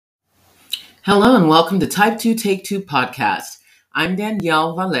Hello and welcome to Type 2 Take 2 podcast. I'm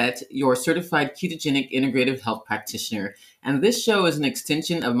Danielle Valette, your certified ketogenic integrative health practitioner, and this show is an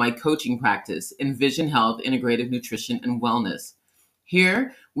extension of my coaching practice, Envision Health Integrative Nutrition and Wellness.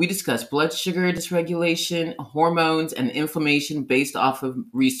 Here, we discuss blood sugar dysregulation, hormones, and inflammation based off of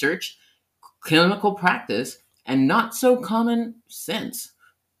research, clinical practice, and not so common sense.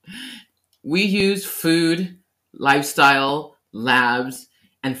 We use food, lifestyle, labs,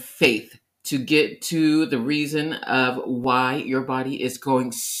 and faith to get to the reason of why your body is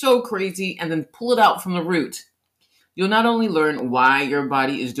going so crazy and then pull it out from the root. You'll not only learn why your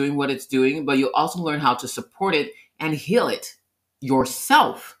body is doing what it's doing, but you'll also learn how to support it and heal it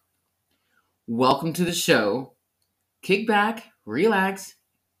yourself. Welcome to the show. Kick back, relax,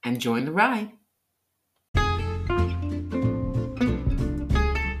 and join the ride.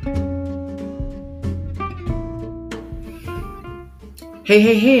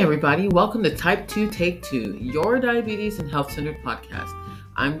 Hey, everybody. Welcome to Type 2 Take 2, your diabetes and health-centered podcast.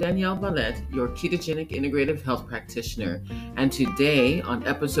 I'm Danielle Valette, your ketogenic integrative health practitioner. And today, on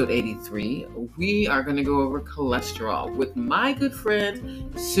episode 83, we are going to go over cholesterol with my good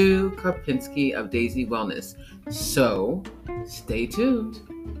friend, Sue Karpinski of Daisy Wellness. So, stay tuned.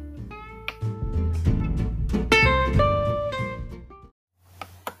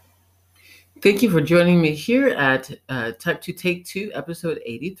 Thank you for joining me here at Type 2 Take 2, episode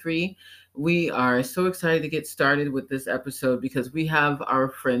 83. We are so excited to get started with this episode because we have our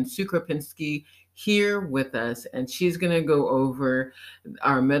friend Sue Karpinski here with us, and she's going to go over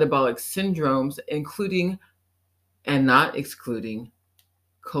our metabolic syndromes, including and not excluding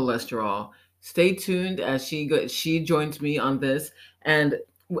cholesterol. Stay tuned as she joins me on this. And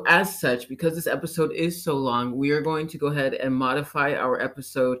as such, because this episode is so long, we are going to go ahead and modify our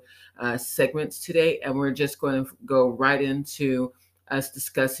episode segments today, and we're just going to go right into us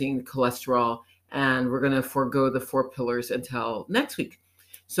discussing cholesterol, and we're going to forego the 4 pillars until next week.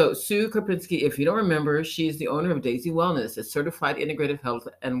 So Sue Karpinski, if you don't remember, she's the owner of Daisy Wellness, a certified integrative health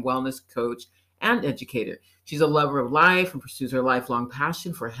and wellness coach and educator. She's a lover of life and pursues her lifelong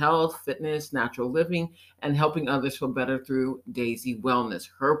passion for health, fitness, natural living, and helping others feel better through Daisy Wellness,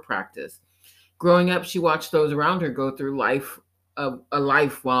 her practice. Growing up, she watched those around her go through a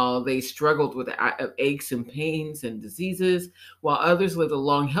life while they struggled with aches and pains and diseases, while others lived a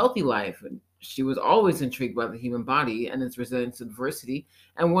long, healthy life. And she was always intrigued by the human body and its resilience to adversity,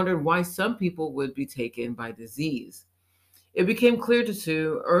 and wondered why some people would be taken by disease. It became clear to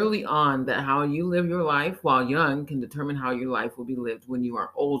Sue early on that how you live your life while young can determine how your life will be lived when you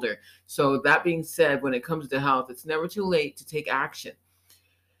are older. So that being said, when it comes to health, it's never too late to take action.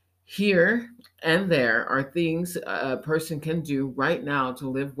 Here and there are things a person can do right now to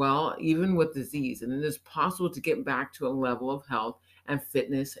live well, even with disease. And it is possible to get back to a level of health and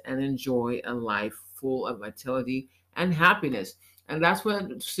fitness and enjoy a life full of vitality and happiness. And that's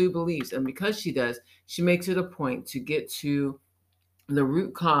what Sue believes. And because she does, she makes it a point to get to the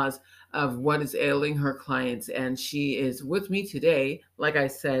root cause of what is ailing her clients. And she is with me today, like I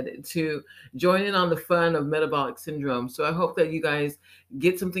said, to join in on the fun of metabolic syndrome. So I hope that you guys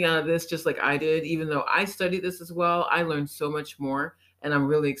get something out of this, just like I did. Even though I studied this as well, I learned so much more, and I'm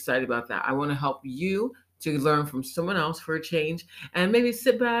really excited about that. I want to help you to learn from someone else for a change, and maybe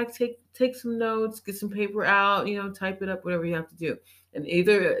sit back, take some notes, get some paper out, type it up, whatever you have to do. In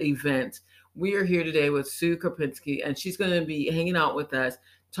either event, we are here today with Sue Karpinski, and she's going to be hanging out with us,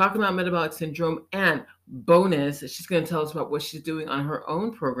 talking about metabolic syndrome, and bonus, she's going to tell us about what she's doing on her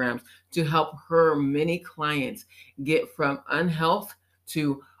own programs to help her many clients get from unhealth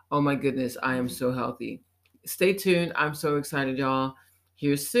to, oh my goodness, I am so healthy. Stay tuned. I'm so excited, y'all.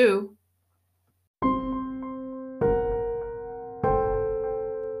 Here's Sue.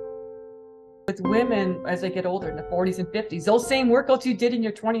 With women as they get older in the 40s and 50s, those same workouts you did in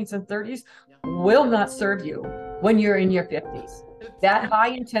your 20s and 30s will not serve you when you're in your 50s. That high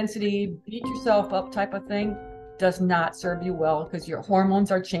intensity, beat yourself up type of thing does not serve you well, because your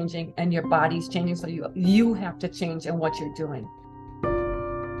hormones are changing and your body's changing. So you have to change in what you're doing.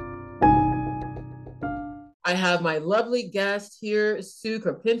 I have my lovely guest here, Sue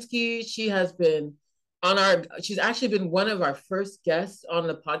Karpinski. She's actually been one of our first guests on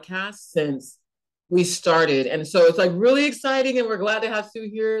the podcast since we started. And so it's like really exciting, and we're glad to have Sue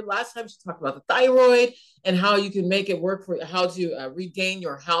here. Last time she talked about the thyroid and how you can make it work for how to regain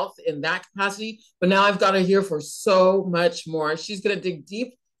your health in that capacity. But now I've got her here for so much more. She's going to dig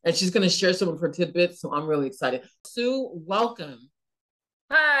deep, and she's going to share some of her tidbits. So I'm really excited. Sue, welcome.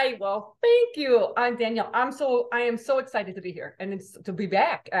 Hi, well, thank you. I'm Danielle. I am so excited to be here and it's to be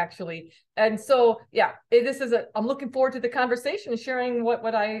back actually. And so, yeah, I'm looking forward to the conversation, sharing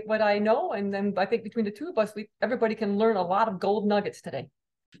what I know. And then I think between the two of us, everybody can learn a lot of gold nuggets today.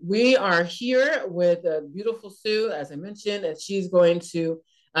 We are here with beautiful Sue, as I mentioned, and she's going to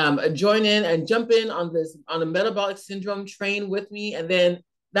join in and jump in on the metabolic syndrome train with me. And then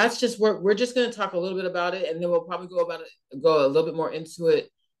that's just we're just going to talk a little bit about it, and then we'll probably go a little bit more into it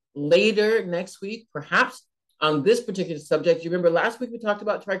later next week, perhaps on this particular subject. You remember last week we talked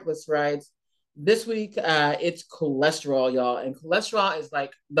about triglycerides. This week it's cholesterol, y'all, and cholesterol is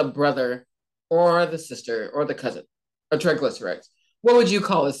like the brother or the sister or the cousin of triglycerides. What would you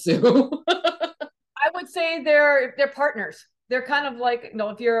call it, Sue? I would say they're partners. They're kind of like,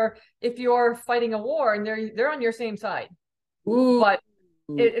 if you're fighting a war and they're on your same side. Ooh. But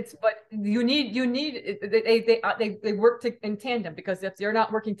but you need they work in tandem, because if they're not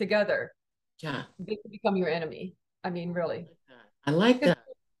working together, Yeah, they can become your enemy. I mean, really. I like that.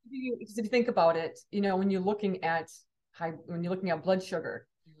 If you think about it, when you're looking at blood sugar,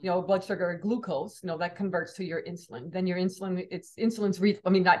 blood sugar, glucose, that converts to your insulin. Then your insulin,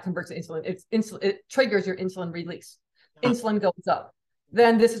 not converts to insulin. It triggers your insulin release. Insulin goes up.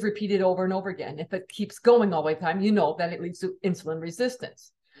 Then this is repeated over and over again. If it keeps going all the time, that it leads to insulin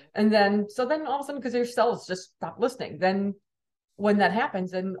resistance. And then all of a sudden, because your cells just stop listening, then when that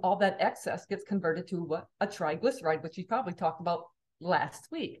happens, then all that excess gets converted to a triglyceride, which you probably talked about last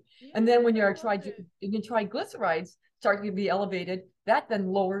week. And then when your triglycerides start to be elevated, that then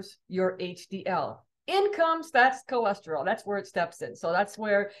lowers your HDL. In comes that's cholesterol. That's where it steps in. So that's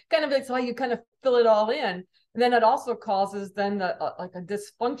where it's how you kind of fill it all in. And then it also causes then like a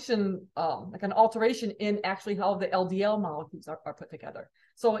dysfunction, like an alteration in actually how the LDL molecules are put together.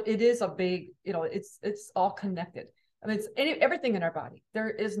 So it is a big, it's all connected. I mean, it's everything in our body. There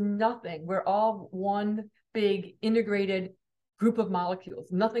is nothing. We're all one big integrated group of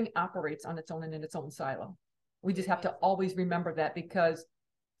molecules. Nothing operates on its own and in its own silo. We just have to always remember that, because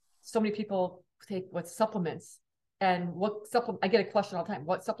so many people take supplements. And I get a question all the time: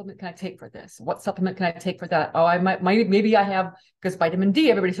 what supplement can I take for this? What supplement can I take for that? Oh, maybe I have, because vitamin D,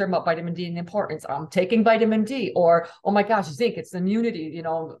 everybody's heard about vitamin D and the importance. I'm taking vitamin D. Or, oh my gosh, zinc, it's immunity,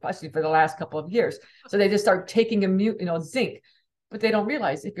 especially for the last couple of years. So they just start taking zinc, but they don't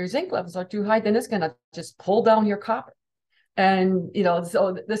realize if your zinc levels are too high, then it's going to just pull down your copper. And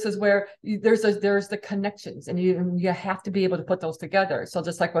so this is where there's the connections, and you have to be able to put those together. So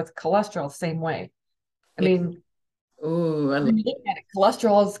just like with cholesterol, same way. I mean, when you look at it,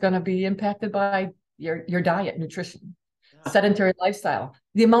 cholesterol is going to be impacted by your diet, nutrition, sedentary lifestyle.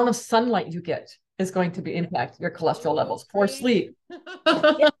 The amount of sunlight you get is going to impact your cholesterol levels. Poor sleep.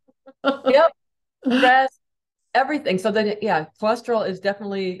 Yep. Rest, everything. So then, cholesterol is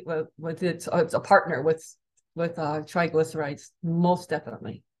definitely it's a partner with triglycerides, most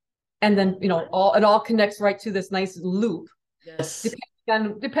definitely. And then it all connects right to this nice loop. Yes.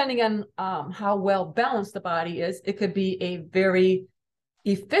 Depending on how well balanced the body is, it could be a very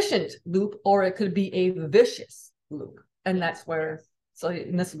efficient loop, or it could be a vicious loop. And this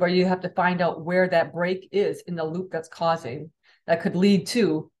is where you have to find out where that break is in the loop that could lead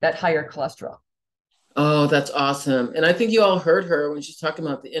to that higher cholesterol. Oh, that's awesome. And I think you all heard her when she's talking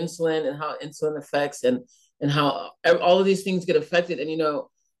about the insulin and how insulin affects and how all of these things get affected. And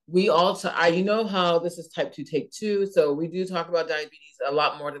we also, how this is type 2 take 2. So we do talk about diabetes a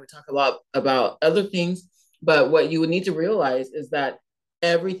lot more than we talk a lot about other things. But what you would need to realize is that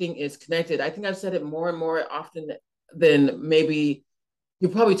everything is connected. I think I've said it more and more often than maybe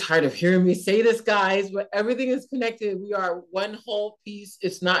you're probably tired of hearing me say this, guys, but everything is connected. We are one whole piece.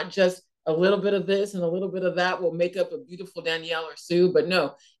 It's not just a little bit of this and a little bit of that will make up a beautiful Danielle or Sue, but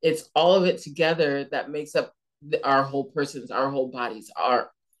no, it's all of it together that makes up our whole persons, our whole bodies,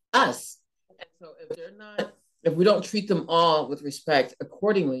 us. And so if we don't treat them all with respect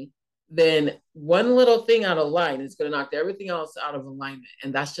accordingly, then one little thing out of line is going to knock everything else out of alignment.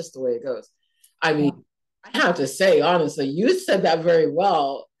 And that's just the way it goes. I mean, I have to say, honestly, you said that very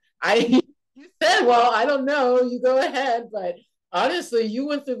well. You said, well, I don't know, you go ahead, but honestly, you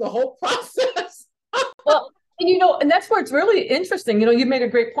went through the whole process. Well, and that's where it's really interesting. You made a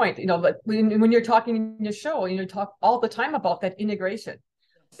great point, but when you're talking in your show, you talk all the time about that integration.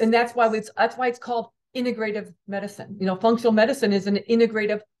 And that's why it's called integrative medicine. Functional medicine is an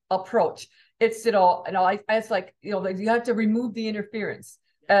integrative approach. It's, it's like, you have to remove the interference.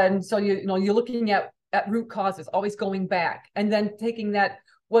 And so, you're looking at root causes, always going back, and then taking that,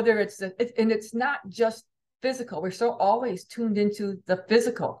 whether and it's not just physical. We're so always tuned into the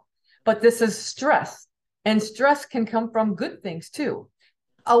physical, but this is stress, and stress can come from good things too.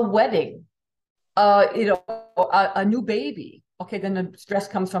 a wedding, a new baby. Okay, then the stress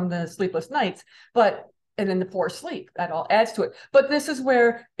comes from the sleepless nights, but and then the poor sleep that all adds to it. But this is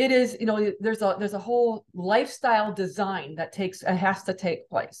where it is, there's a whole lifestyle design that has to take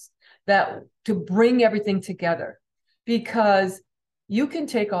place that to bring everything together, because you can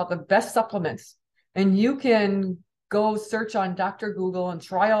take all the best supplements and you can go search on Dr. Google and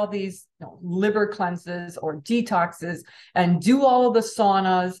try all these liver cleanses or detoxes and do all of the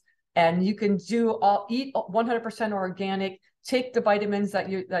saunas, and you can eat 100% organic, take the vitamins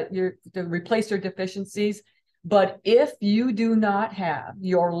to replace your deficiencies. But if you do not have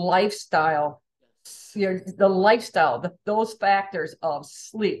your lifestyle, those factors of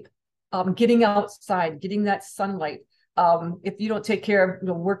sleep, getting outside, getting that sunlight, if you don't take care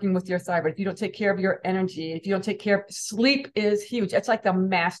of working with your thyroid, if you don't take care of your energy, if you don't take care of sleep, is huge. It's like the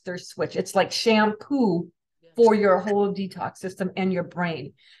master switch. It's like shampoo for your whole detox system and your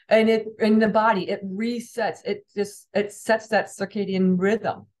brain, and it in the body, it resets. It sets that circadian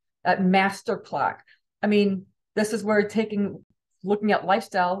rhythm, that master clock. I mean, this is where looking at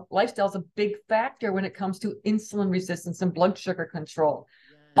lifestyle is a big factor when it comes to insulin resistance and blood sugar control.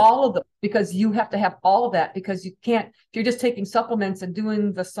 All of them, because you have to have all of that, because you can't, if you're just taking supplements and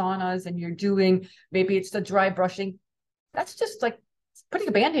doing the saunas and you're doing, maybe it's the dry brushing, that's just like putting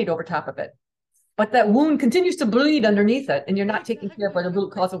a Band-Aid over top of it. But that wound continues to bleed underneath it, and you're not taking care of the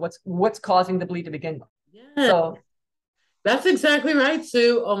root cause of what's causing the bleed to begin with. Yeah. So that's exactly right,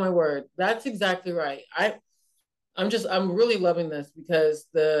 Sue. Oh my word. That's exactly right. I'm really loving this, because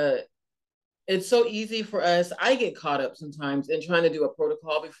it's so easy for us. I get caught up sometimes in trying to do a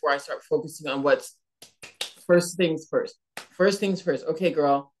protocol before I start focusing on what's first things first. First things first. Okay,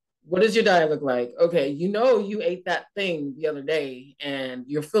 girl, what does your diet look like? Okay, you ate that thing the other day and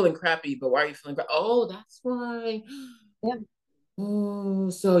you're feeling crappy, but why are you feeling crappy? Oh, that's why. Yeah.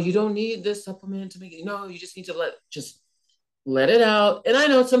 Oh, so you don't need this supplement to make it. No, you just need to let it out. And I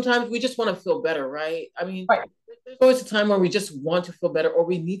know sometimes we just want to feel better, right? I mean, right. There's always a time where we just want to feel better, or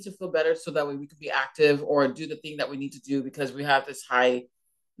we need to feel better so that way we can be active or do the thing that we need to do, because we have these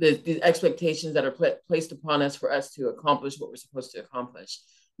expectations that are placed upon us for us to accomplish what we're supposed to accomplish.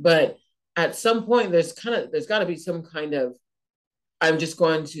 But at some point, there's got to be some kind of, I'm just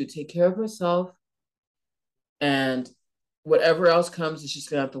going to take care of myself, and whatever else comes is just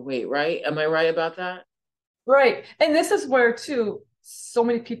going to have to wait, right? Am I right about that? Right. And this is where, too, so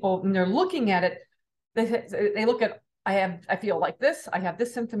many people, when they're looking at it, they look at, I feel like this, I have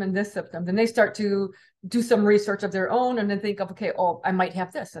this symptom and this symptom. Then they start to do some research of their own and then think of, okay, oh, I might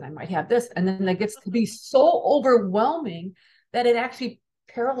have this and I might have this. And then it gets to be so overwhelming that it actually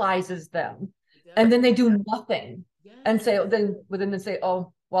paralyzes them. And then they do nothing and say, then they say,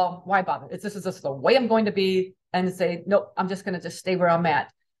 oh, well, why bother? This is just the way I'm going to be. And say, nope, I'm just going to just stay where I'm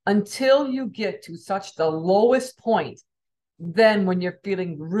at until you get to such the lowest point. Then when you're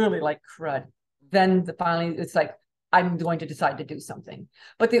feeling really like crud, then finally it's like, I'm going to decide to do something.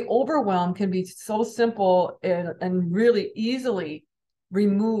 But the overwhelm can be so simple and really easily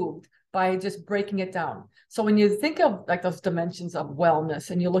removed by just breaking it down. So when you think of like those dimensions of wellness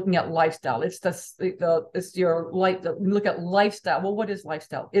and you're looking at lifestyle, you look at lifestyle. Well, what is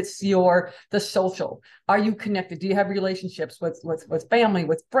lifestyle? It's the social. Are you connected? Do you have relationships with family,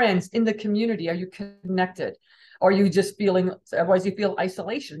 with friends, in the community? Are you connected? Or are you just otherwise you feel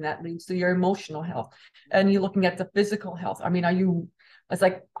isolation, that leads to your emotional health. And you're looking at the physical health. I mean, it's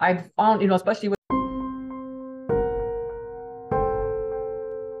like I've found, especially with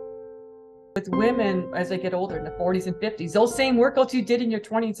women as they get older in the 40s and 50s, those same workouts you did in your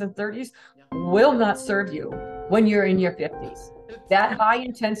 20s and 30s will not serve you when you're in your 50s. That high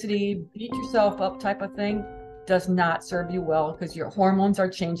intensity, beat yourself up type of thing does not serve you well, because your hormones are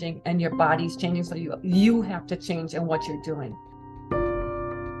changing and your body's changing. So you have to change in what you're doing.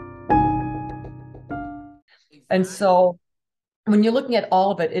 And so when you're looking at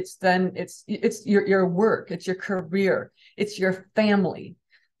all of it, it's your work, it's your career, it's your family.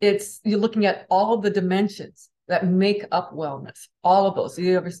 You're looking at all of the dimensions that make up wellness, all of those.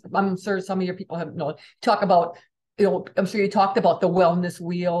 I'm sure some of your people have talk about, I'm sure you talked about the wellness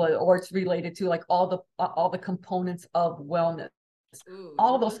wheel, or it's related to like all the components of wellness. Ooh,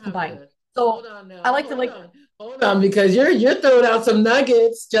 all of those combined. So I like to hold on, because you're throwing out some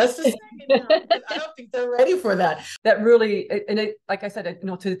nuggets just a second now, I don't think they're ready for that. That really, like I said,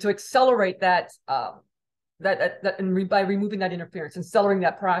 to accelerate that. By removing that interference and accelerating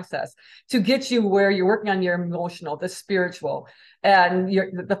that process to get you where you're working on your emotional, the spiritual, and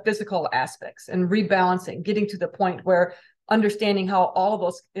the physical aspects, and rebalancing, getting to the point where understanding how all of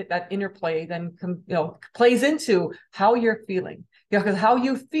those, that interplay then plays into how you're feeling. Yeah, because how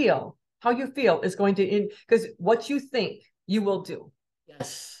you feel is going to because what you think you will do.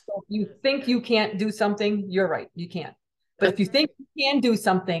 Yes. So if you think you can't do something, you're right, you can't. But That's if you think you can do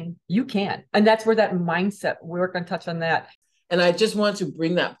something, you can. And that's where that mindset, we're going to touch on that. And I just want to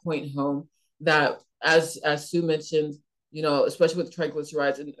bring that point home that as Sue mentioned, especially with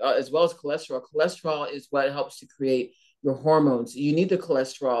triglycerides and as well as cholesterol, cholesterol is what helps to create your hormones. You need the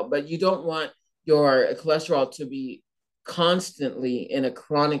cholesterol, but you don't want your cholesterol to be constantly in a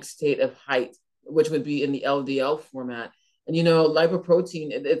chronic state of height, which would be in the LDL format. And lipoprotein,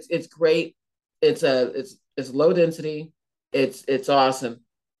 it's great. It's low density. It's awesome.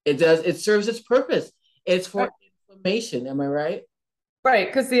 It serves its purpose. It's for Right. inflammation. Am I right? Right,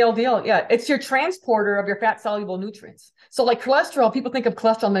 because the LDL, yeah, it's your transporter of your fat soluble nutrients. So, like cholesterol, people think of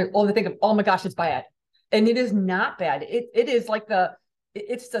cholesterol, and they think of, oh my gosh, it's bad, and it is not bad. It is like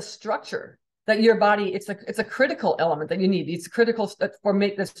it's the structure that your body. It's a critical element that you need. It's critical for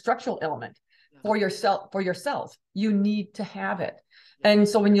make the structural element Yeah. for your cells. You need to have it, and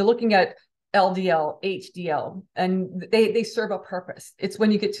so when you're looking at LDL, HDL, and they serve a purpose. It's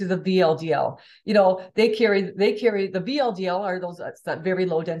when you get to the VLDL, they carry the VLDL are those that's that very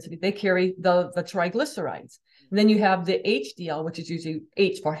low density. They carry the triglycerides. And then you have the HDL, which is usually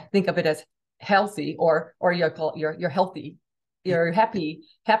H for think of it as healthy or you call your healthy, your happy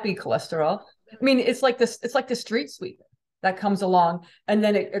cholesterol. I mean, it's like the street sweeper that comes along, and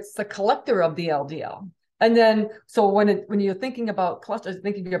then it's the collector of the LDL. And then, so when you're thinking about cholesterol,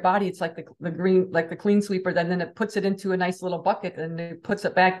 thinking of your body, it's like the green, like the clean sweeper. Then it puts it into a nice little bucket, and it puts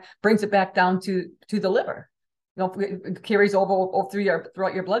it back, brings it back down to the liver. It carries over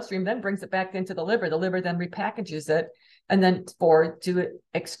throughout your bloodstream, then brings it back into the liver. The liver then repackages it, and then to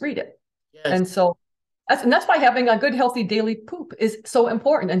excrete it. Yes. And so that's why having a good, healthy daily poop is so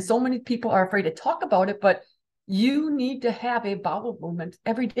important. And so many people are afraid to talk about it, but you need to have a bowel movement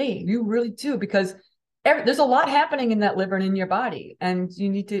every day. You really do, because there's a lot happening in that liver and in your body, and you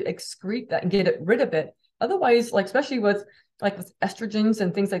need to excrete that and get rid of it. Otherwise, like especially with estrogens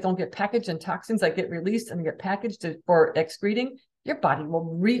and things that don't get packaged, and toxins that get released and get packaged for excreting, your body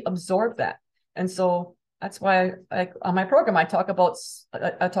will reabsorb that. And so that's why on my program I talk about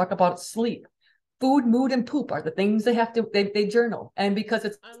sleep, food, mood, and poop are the things they journal, and because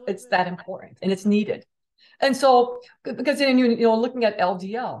it's that important and it's needed. And so because then looking at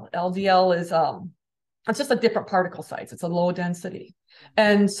LDL is it's just a different particle size. It's a low density.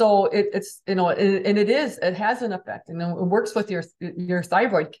 And so it has an effect, and it works with your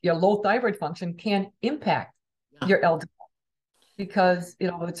thyroid. Your low thyroid function can impact Yeah. your LDL, because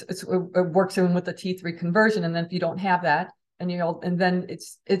it works in with the T3 conversion. And then if you don't have that, and then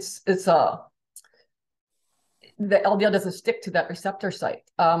the LDL doesn't stick to that receptor site.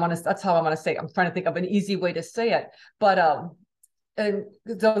 That's how I'm going to say it. I'm trying to think of an easy way to say it, but and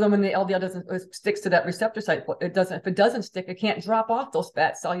so then when the LDL doesn't sticks to that receptor site, if it doesn't stick, it can't drop off those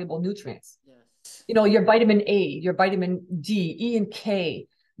fat soluble nutrients. Yes. Your vitamin A, your vitamin D, E, and K,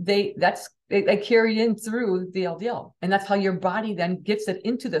 they carry in through the LDL, and that's how your body then gets it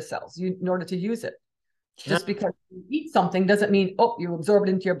into the cells in order to use it. Yeah. Just because you eat something doesn't mean, oh, you absorb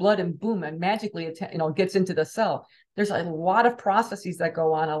it into your blood and boom, and magically it gets into the cell. There's a lot of processes that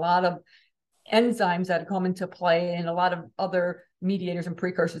go on, a lot of enzymes that come into play, and a lot of other mediators and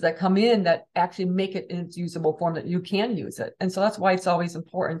precursors that come in that actually make it in its usable form that you can use it. And so that's why it's always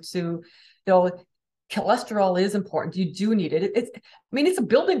important to, cholesterol is important. You do need it. It's a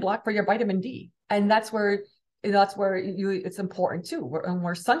building block for your vitamin D. And that's where it's important too,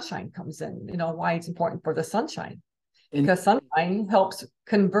 where sunshine comes in, why it's important for the sunshine, because sunshine helps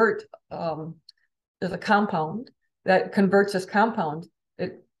convert, there's a compound that converts this compound.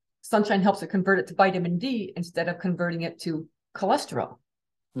 Sunshine helps it convert it to vitamin D instead of converting it to cholesterol.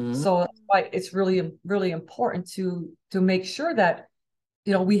 Mm-hmm. So that's why it's really, really important to make sure that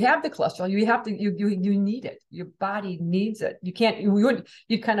we have the cholesterol. You need it. Your body needs it. You can't.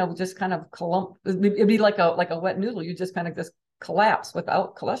 You'd kind of clump. It'd be like a wet noodle. You just kind of just collapse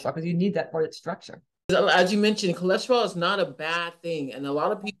without cholesterol, because you need that for its structure. As you mentioned, cholesterol is not a bad thing, and a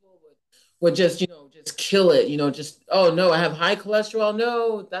lot of people would just kill it. Just, oh no, I have high cholesterol.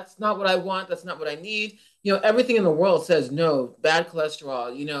 No, that's not what I want. That's not what I need. Everything in the world says no, bad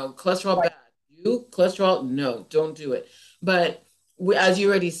cholesterol. Cholesterol Right. bad. Cholesterol, no, don't do it. But as you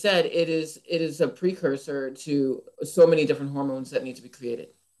already said, it is a precursor to so many different hormones that need to be created.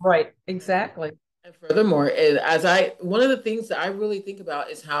 Right. Exactly. And furthermore, one of the things that I really think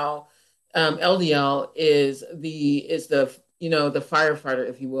about is how LDL is the firefighter,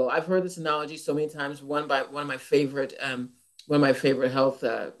 if you will. I've heard this analogy so many times. One of my favorite health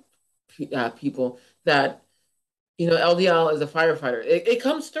people, that LDL is a firefighter. It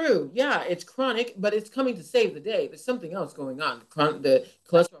comes through. Yeah, it's chronic, but it's coming to save the day. There's something else going on. The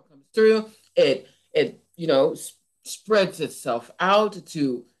cholesterol comes through. It spreads itself out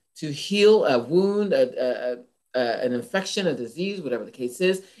to heal a wound, an infection, a disease, whatever the case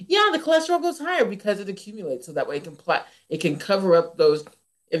is. Yeah, the cholesterol goes higher because it accumulates, so that way it can cover up those,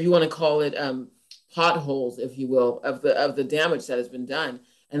 if you want to call it, potholes, if you will, of the damage that has been done.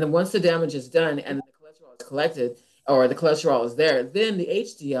 And then once the damage is done and the cholesterol is collected, or the cholesterol is there, then the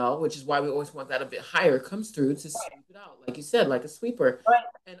HDL, which is why we always want that a bit higher, comes through to sweep it out, like you said, like a sweeper. Right.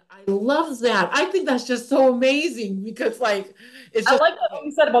 And I love that. I think that's just so amazing because, like, it's I just like what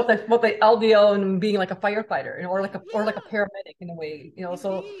you said about the LDL and being like a firefighter, or like a yeah, paramedic in a way,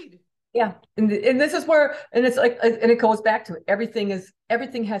 So indeed. yeah, and this is where, and it's like, and it goes back to it. Everything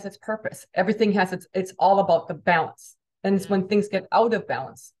has its purpose. Everything has it's all about the balance. And it's Yes, when things get out of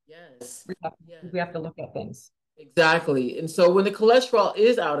balance, yes, we have, yes. we have to look at things. Exactly. And so when the cholesterol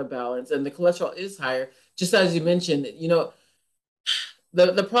is out of balance and the cholesterol is higher, just as you mentioned,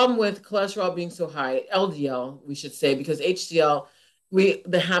 the problem with cholesterol being so high, LDL, we should say, because HDL,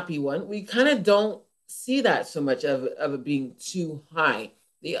 the happy one, we kind of don't see that so much of it being too high.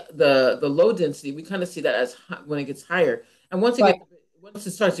 The low density, we kind of see that as when it gets higher. And Right, once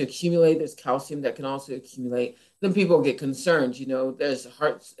it starts to accumulate, there's calcium that can also accumulate. Then people get concerned. There's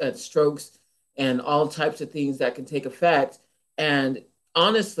heart strokes and all types of things that can take effect. And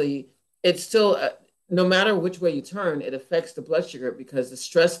honestly, it's still no matter which way you turn, it affects the blood sugar because the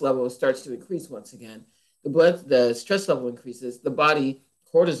stress level starts to increase once again. The stress level increases, the body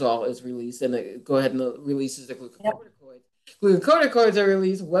cortisol is released, and it go ahead and releases the yep, glucocorticoids. Glucocorticoids are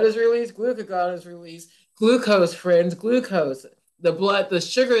released. What is released? Glucagon is released. Glucose, friends, glucose. The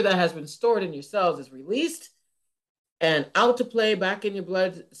sugar that has been stored in your cells is released and out to play back in your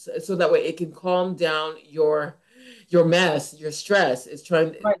blood, so that way it can calm down your mess, your stress. right,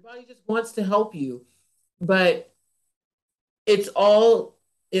 Your body just wants to help you, but it's all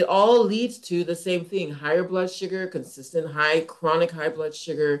it all leads to the same thing: higher blood sugar, consistent high, chronic high blood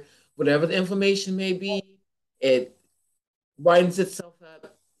sugar, whatever the inflammation may be. It winds itself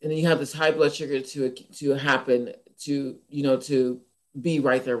up, and then you have this high blood sugar to happen, to be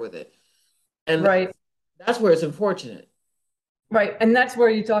right there with it, and right, that's where it's unfortunate. right. And that's where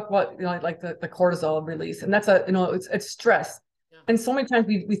you talk about, like the cortisol release. And that's it's stress. Yeah, And so many times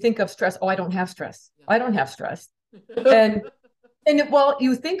we think of stress, oh, I don't have stress. yeah. I don't have stress. And well,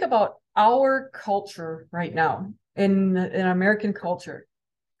 you think about our culture right now, in American culture,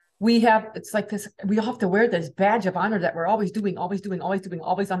 it's like this, we all have to wear this badge of honor that we're always doing, always doing, always doing,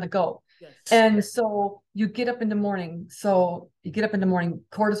 always on the go. Yes. And so you get up in the morning.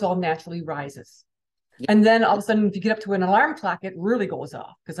 Cortisol naturally rises. Yeah. And then all of a sudden, if you get up to an alarm clock, it really goes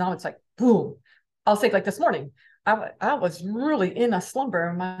off, because now it's like boom. I'll say, like this morning, I was really in a slumber.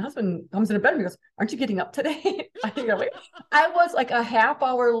 And my husband comes into bed and he goes, "Aren't you getting up today?" I was like a half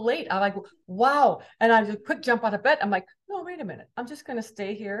hour late. I'm like, wow. And I just quick jump out of bed. I'm like, no, wait a minute. I'm just going to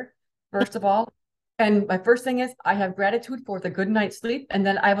stay here, first of all. And my first thing is, I have gratitude for the good night's sleep. And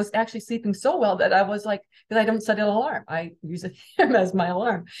then I was actually sleeping so well that I was like, because I don't set an alarm. I use him as my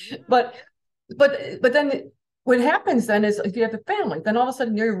alarm. Yeah. But then what happens then is, if you have a family, then all of a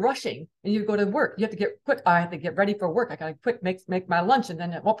sudden you're rushing and you go to work. You have to get quick. I have to get ready for work. I gotta quick make my lunch, and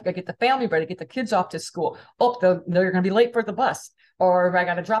then I gotta get the family ready, get the kids off to school. They're gonna be late for the bus, or I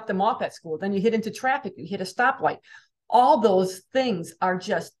gotta drop them off at school. Then you hit into traffic, you hit a stoplight. All those things are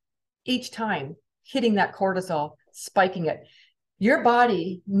just each time hitting that cortisol, spiking it. Your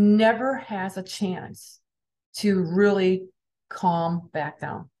body never has a chance to really calm back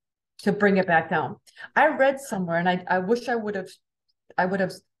down, to bring it back down. I read somewhere, and I wish I would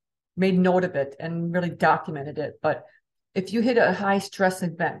have made note of it and really documented it. But if you hit a high stress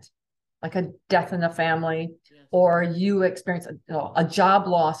event, like a death in the family, Yes. or you experience a job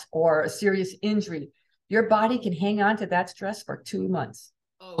loss or a serious injury, your body can hang on to that stress for 2 months.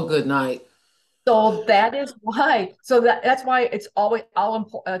 Oh, good night. So that is why. So that's why it's always all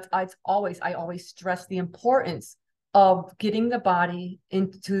important. I always stress the importance of getting the body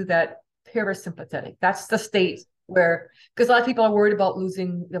into that parasympathetic. That's the state where, because a lot of people are worried about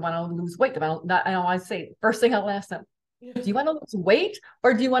they want to lose weight. I know I say, first thing I'll ask them, do you want to lose weight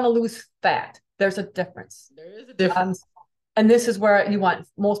or do you want to lose fat? There's a difference. There is a difference. And this is where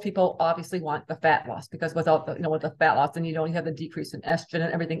most people obviously want the fat loss, because without with the fat loss, then you don't have the decrease in estrogen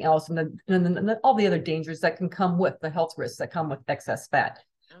and everything else, and then all the other dangers that can come with the health risks that come with excess fat.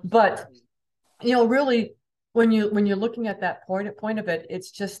 But really, when you're looking at that point of it,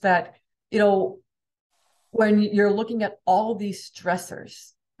 it's just that, when you're looking at all these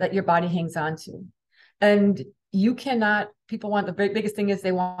stressors that your body hangs on to, And you cannot, people want, the biggest thing is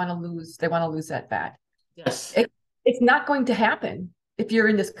they want to lose that fat. Yes. It's not going to happen if you're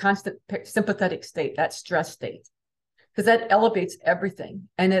in this constant sympathetic state, that stress state, because that elevates everything.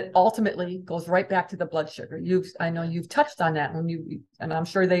 And it ultimately goes right back to the blood sugar. I know you've touched on that and I'm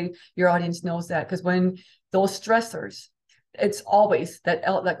sure your audience knows that, because when those stressors, it's always that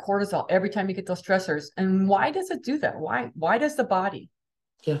cortisol every time you get those stressors. And why does it do that? Why does the body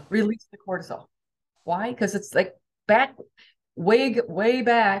release the cortisol? Why? Because it's like way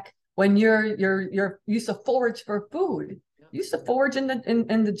back when you're used to forage for food, used to forage in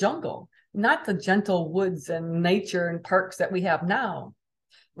the jungle, not the gentle woods and nature and parks that we have now.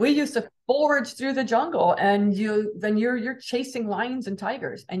 We used to forage through the jungle, and you're chasing lions and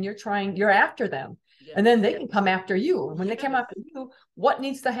tigers, and you're after them. Yes. And then they can come after you. And when they come after you, what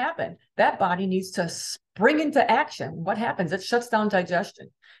needs to happen? That body needs to spring into action. What happens? It shuts down digestion.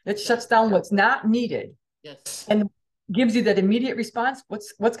 It shuts down what's not needed. Yes. And gives you that immediate response.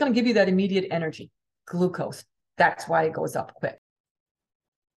 What's going to give you that immediate energy? Glucose. That's why it goes up quick.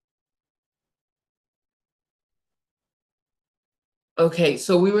 Okay,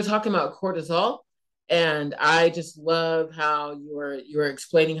 so we were talking about cortisol, and I just love how you were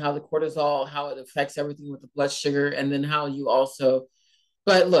explaining how the cortisol, how it affects everything with the blood sugar, and then how you also.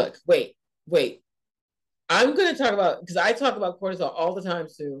 But look, wait. I'm going to talk about, because I talk about cortisol all the time,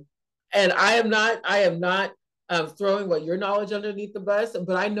 Sue, and I am not throwing what your knowledge underneath the bus,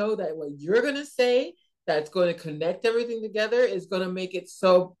 but I know that what you're going to say that's going to connect everything together is going to make it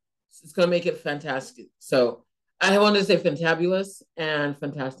so. It's going to make it fantastic. So. I wanted to say fantabulous and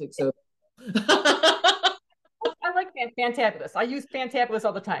fantastic. So I like fantabulous. I use fantabulous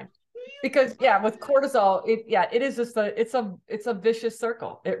all the time because with cortisol, it is just it's a vicious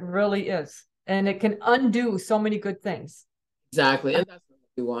circle. It really is. And it can undo so many good things. Exactly. And that's what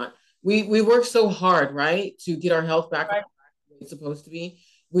we want. We work so hard, right? To get our health back right. Where it's supposed to be.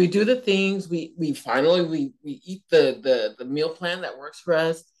 We do the things, we finally eat the meal plan that works for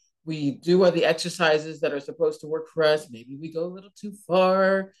us. We do all the exercises that are supposed to work for us. Maybe we go a little too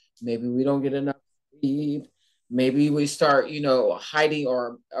far. Maybe we don't get enough sleep. Maybe we start, hiding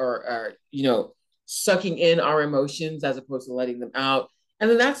or sucking in our emotions as opposed to letting them out. And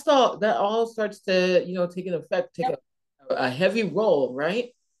then that all starts to, take an effect, take a heavy role, right?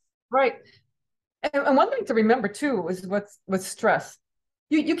 Right. And one thing to remember too is with stress.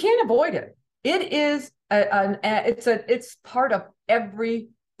 You can't avoid it. It is it's part of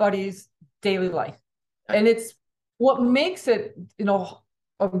everybody's daily life. And it's what makes it,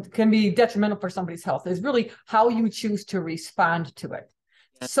 can be detrimental for somebody's health is really how you choose to respond to it.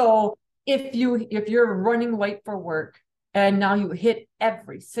 So if you're running late for work and now you hit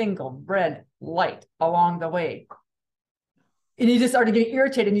every single red light along the way, and you just start to get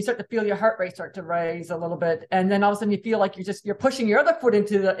irritated and you start to feel your heart rate start to rise a little bit. And then all of a sudden you feel like you're pushing your other foot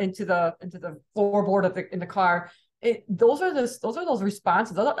into the floorboard in the car. Those are those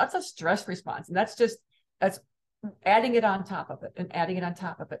responses. That's a stress response. And that's adding it on top of it and adding it on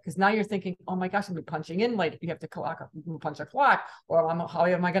top of it. Because now you're thinking, oh my gosh, I'm gonna be punching in late. You have to punch a clock, or how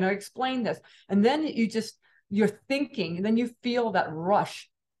am I going to explain this? And then you're thinking, and then you feel that rush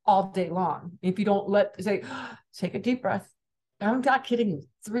all day long. If you don't take a deep breath. I'm not kidding you.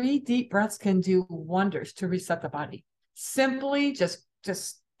 3 deep breaths can do wonders to reset the body. Simply just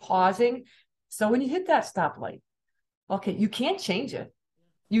pausing. So when you hit that stoplight, okay, you can't change it.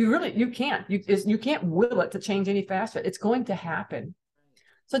 You can't. You can't will it to change any faster. It's going to happen.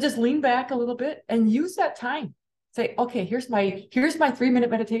 So just lean back a little bit and use that time. Say, okay, here's my 3-minute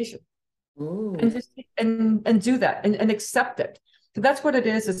meditation. Ooh. And do that and accept it. So that's what it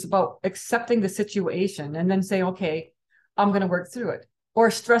is. It's about accepting the situation and then say, okay, I'm going to work through it. Or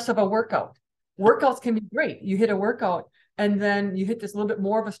stress of a workout. Workouts can be great. You hit a workout and then you hit this little bit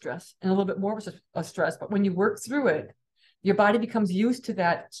more of a stress and a little bit more of a stress. But when you work through it, your body becomes used to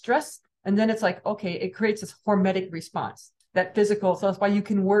that stress. And then it's like, okay, it creates this hormetic response, that physical. So that's why you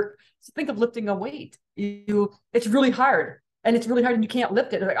can work. So think of lifting a weight. It's really hard. And it's really hard and you can't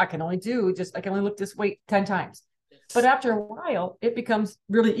lift it. I can only lift this weight 10 times. But after a while, it becomes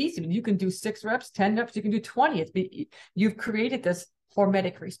really easy. You can do 6 reps, 10 reps, you can do 20. You've created this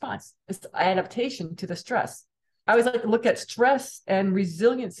hormetic response, this adaptation to the stress. I always like to look at stress and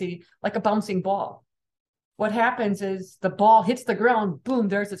resiliency like a bouncing ball. What happens is the ball hits the ground, boom,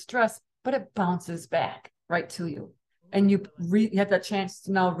 there's its stress, but it bounces back right to you. And you have that chance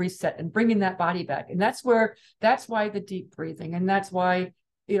to now reset and bring in that body back. And that's why the deep breathing. And that's why,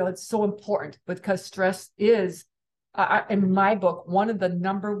 it's so important, because stress is, in my book, one of the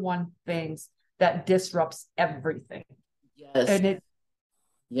number one things that disrupts everything. Yes. And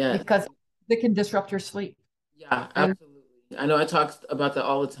because that can disrupt your sleep. Yeah, And absolutely. I know I talk about that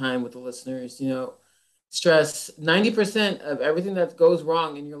all the time with the listeners. Stress, 90% of everything that goes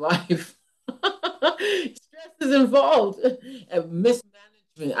wrong in your life, stress is involved. And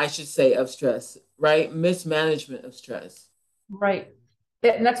mismanagement, I should say, of stress, right? Mismanagement of stress. right.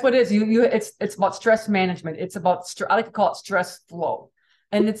 And that's what it is. It's about stress management. It's about I like to call it stress flow.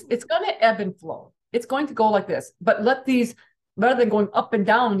 And it's going to ebb and flow. It's going to go like this. But let these, rather than going up and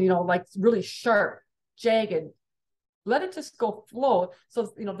down, like really sharp, jagged, let it just go flow.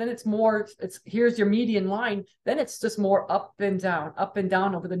 So, then here's your median line. Then it's just more up and down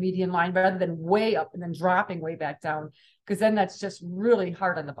over the median line rather than way up and then dropping way back down. Because then that's just really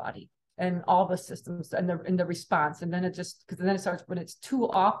hard on the body and all the systems and the response. And then because then it starts when it's too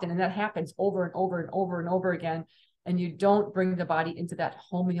often, and that happens over and over and over and over again. And you don't bring the body into that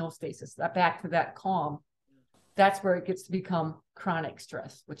homeostasis, that back to that calm. That's where it gets to become chronic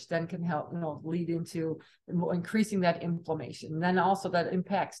stress, which then can help, lead into increasing that inflammation. And then also that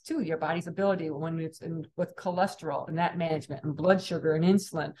impacts too your body's ability when it's with cholesterol and that management and blood sugar and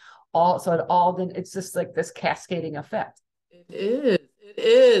insulin. Then it's just like this cascading effect. It is. It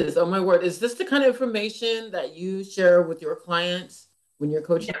is. Oh my word. Is this the kind of information that you share with your clients when you're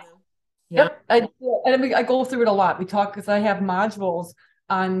coaching them? Yeah. Yep. I go through it a lot. We talk because I have modules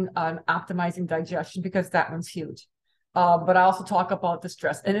on optimizing digestion because that one's huge. But I also talk about the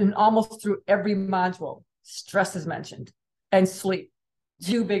stress, and in almost through every module, stress is mentioned, and sleep,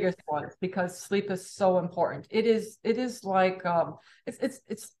 two biggest ones, because sleep is so important. It is like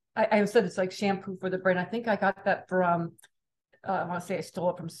I said it's like shampoo for the brain. I think I got that from I want to say I stole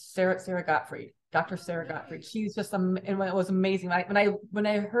it from Sarah Gottfried, Dr. Sarah Gottfried. She's just and it was amazing. When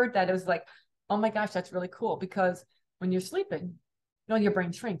I heard that, it was like, oh my gosh, that's really cool, because when you're sleeping, your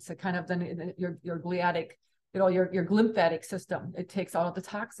brain shrinks. It kind of then your gliatic, your glymphatic system, it takes out the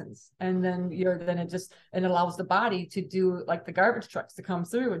toxins, and then it allows the body to do like the garbage trucks to come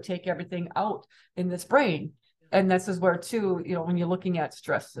through and take everything out in this brain. And this is where too, when you're looking at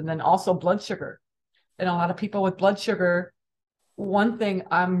stress, and then also blood sugar, and a lot of people with blood sugar. One thing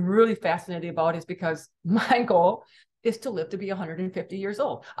I'm really fascinated about is because my goal is to live to be 150 years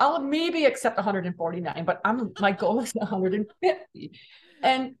old. I'll maybe accept 149, but my goal is 150.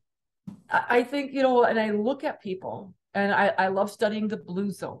 And I think, and I look at people, and I love studying the blue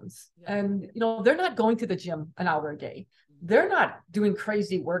zones. And, they're not going to the gym an hour a day. They're not doing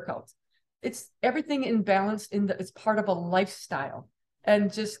crazy workouts. It's everything in balance it's part of a lifestyle,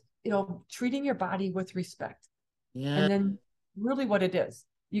 and just, treating your body with respect. Yeah. And then really what it is,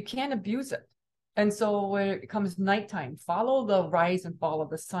 you can't abuse it. And so when it comes nighttime, follow the rise and fall of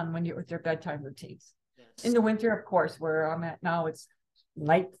the sun when you're with your bedtime routines. Yes. In the winter, of course, where I'm at now, it's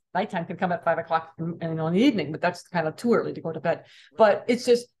nighttime can come at 5 o'clock in the evening, but that's kind of too early to go to bed. Right.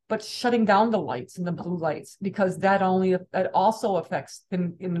 But shutting down the lights and the blue lights, because that also affects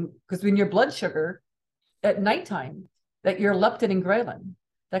because when your blood sugar at nighttime, that your leptin and ghrelin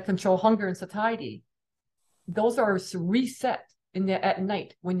that control hunger and satiety, those are reset at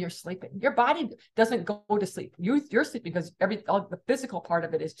night when you're sleeping. Your body doesn't go to sleep. You're sleeping because the physical part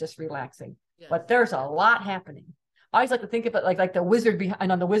of it is just relaxing. Yes. But there's a lot happening. I always like to think of it like the wizard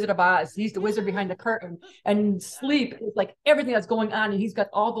behind on the Wizard of Oz. He's the wizard behind the curtain, and sleep is like everything that's going on, and he's got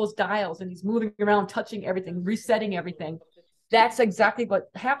all those dials, and he's moving around, touching everything, resetting everything. That's exactly what's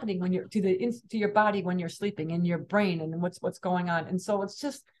happening when you're to your body when you're sleeping, in your brain, and what's going on. And so it's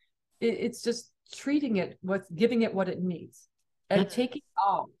just treating it giving it what it needs, and taking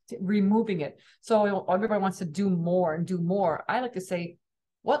out, removing it. So everybody wants to do more and do more. I like to say,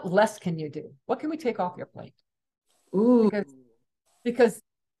 what less can you do? What can we take off your plate? Ooh. Because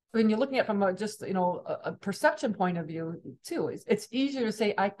when you're looking at from a perception point of view too, it's easier to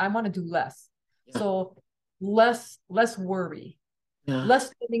say I want to do less. Yeah. So less worry,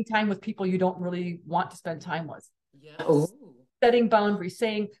 less spending time with people you don't really want to spend time with. Yeah. Ooh. Setting boundaries,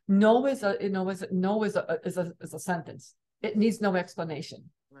 saying no is a sentence. It needs no explanation.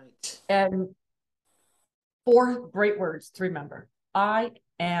 Right. And 4 great words to remember: I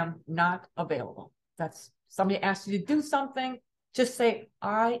am not available. That's somebody asks you to do something, just say,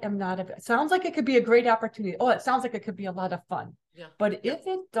 I am not available. It sounds like it could be a great opportunity. Oh, it sounds like it could be a lot of fun. Yeah. But if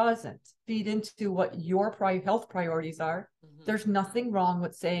it doesn't feed into what your health priorities are, there's nothing wrong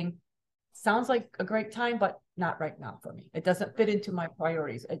with saying, sounds like a great time, but not right now for me. It doesn't fit into my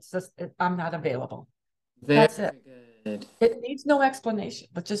priorities. It's just, I'm not available. That's it. Good. It needs no explanation,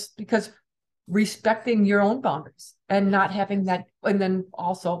 but just because respecting your own boundaries and not having that, and then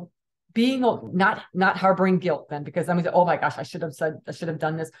also being not harboring guilt then, because I mean, oh my gosh, I should have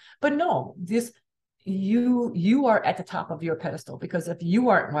done this. But no, you are at the top of your pedestal, because if you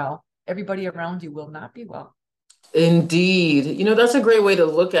aren't well, everybody around you will not be well. Indeed. That's a great way to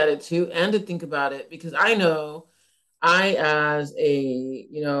look at it too, and to think about it, because I know I, as a,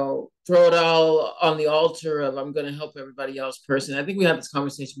 throw it all on the altar of I'm going to help everybody else person. I think we had this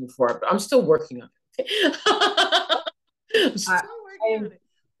conversation before, but I'm still working on it. I'm I, still working I on it.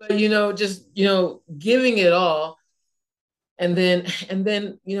 But, just, giving it all, and then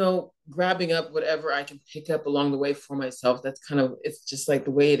grabbing up whatever I can pick up along the way for myself. That's kind of, it's just like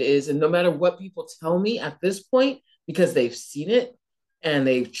the way it is. And no matter what people tell me at this point, because they've seen it and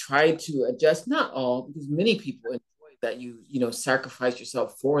they've tried to adjust, not all, because many people enjoy that you sacrifice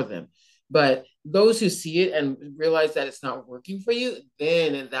yourself for them. But those who see it and realize that it's not working for you,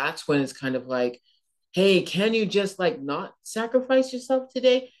 then that's when it's kind of like, hey, can you just like not sacrifice yourself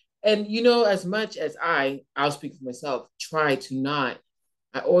today? And as much as I'll speak for myself, try to not,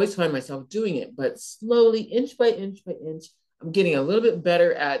 I always find myself doing it, but slowly, inch by inch by inch, I'm getting a little bit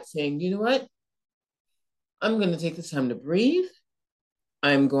better at saying, you know what? I'm going to take this time to breathe.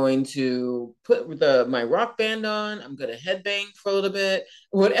 I'm going to put my rock band on. I'm going to headbang for a little bit,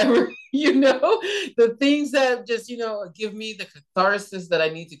 whatever, the things that just, give me the catharsis that I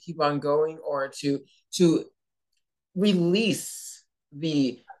need to keep on going, or to release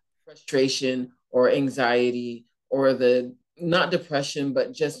the frustration or anxiety, or the not depression,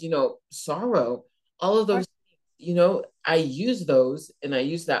 but just, sorrow, all of those, I use those and I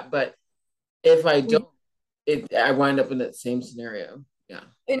use that. But if I don't, I wind up in that same scenario. Yeah.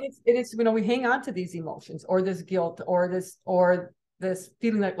 And it's we hang on to these emotions, or this guilt, or this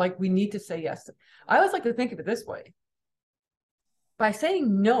feeling like we need to say yes. I always like to think of it this way. By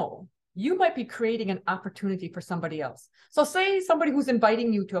saying no, you might be creating an opportunity for somebody else. So say somebody who's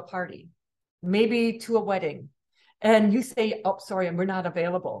inviting you to a party, maybe to a wedding, and you say, oh, sorry, and we're not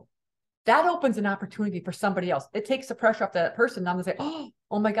available. That opens an opportunity for somebody else. It takes the pressure off that person. Now they say,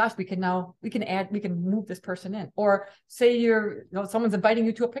 oh my gosh, we can move this person in. Or say someone's inviting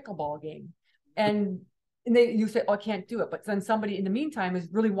you to a pickleball game, and you say, oh, I can't do it. But then somebody in the meantime is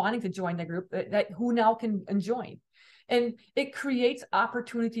really wanting to join the group that who now can join. And it creates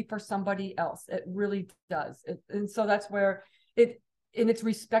opportunity for somebody else. It really does. And so that's where it's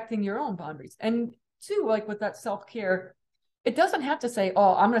respecting your own boundaries. And too, like with that self-care, it doesn't have to say,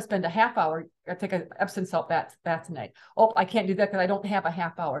 oh, I'm going to spend a half hour. I take an Epsom salt bath tonight. Oh, I can't do that because I don't have a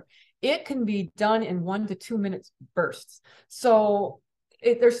half hour. It can be done in 1 to 2 minutes bursts. So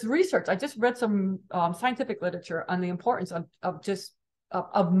there's research. I just read some scientific literature on the importance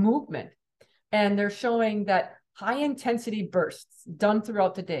of movement. And they're showing that high intensity bursts done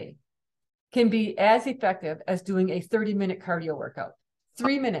throughout the day can be as effective as doing a 30-minute cardio workout.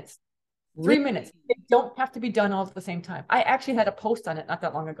 3 minutes. 3 minutes. They don't have to be done all at the same time. I actually had a post on it not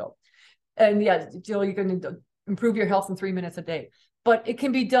that long ago. And yeah, Jill, you're going to improve your health in 3 minutes a day. But it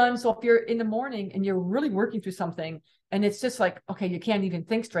can be done. So if you're in the morning and you're really working through something and it's just like, okay, you can't even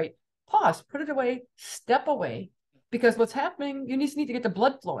think straight, pause, put it away, step away. Because what's happening, you need to get the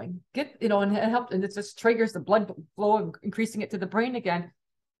blood flowing, and help, and it just triggers the blood flow and increasing it to the brain again.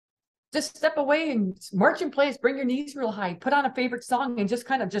 Just step away and march in place, bring your knees real high, put on a favorite song and just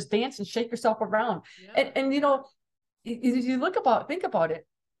kind of just dance and shake yourself around. Yeah. And you think about it,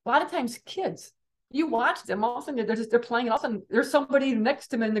 a lot of times kids, you watch them, all of a sudden they're playing, and all of a sudden there's somebody next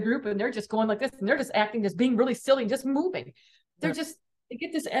to them in the group and they're just going like this, and they're just acting, just being really silly, just moving. They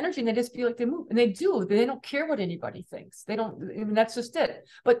get this energy and they just feel like they move, and they don't care what anybody thinks. That's just it.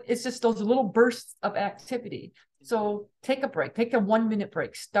 But it's just those little bursts of activity. So take a break, take a 1 minute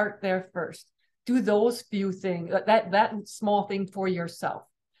break, start there first. Do those few things, that small thing for yourself.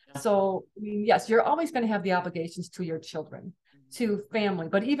 So yes, you're always going to have the obligations to your children, to family,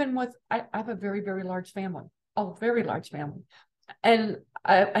 but even I have a very, very large family, a very large family. And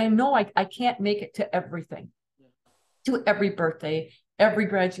I know I can't make it to everything, to every birthday, every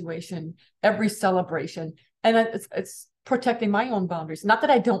graduation, every celebration. And it's protecting my own boundaries. Not that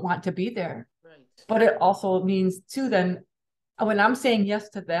I don't want to be there, right, but it also means too, then when I'm saying yes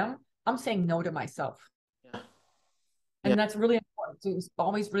to them, I'm saying no to myself. Yeah. And that's really important to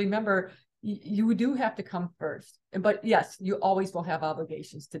always remember. You do have to come first, but yes, you always will have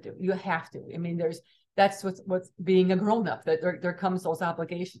obligations to do. You have to. I mean, that's what's being a grown-up, that there comes those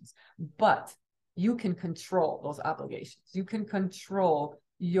obligations, but you can control those obligations. You can control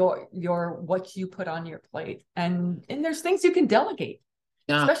your what you put on your plate, and there's things you can delegate,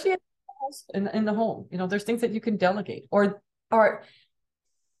 especially in the home. There's things that you can delegate, or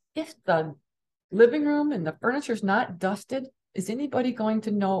if the living room and the furniture's not dusted, is anybody going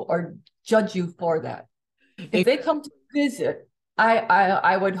to know or judge you for that? If they come to visit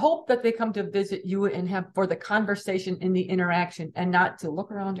I would hope that they come to visit you and have for the conversation and the interaction, and not to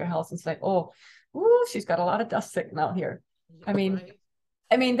look around your house and say, oh, ooh, she's got a lot of dust sitting out here. I mean,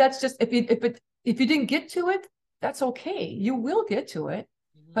 Right. that's just if you didn't get to it, that's okay. You will get to it,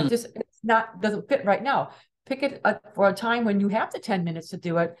 but Mhm. just it's not doesn't fit right now. Pick it for a time when you have the 10 minutes to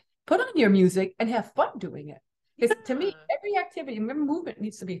do it. Put on your music and have fun doing it. Because to me, Yeah. every activity, movement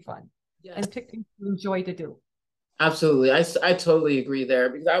needs to be fun Yes. and pick things you enjoy to do. Absolutely. I totally agree there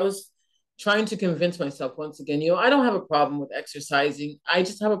because I was trying to convince myself once again, I don't have a problem with exercising. I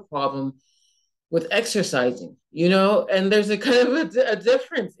just have a problem with exercising, and there's a kind of a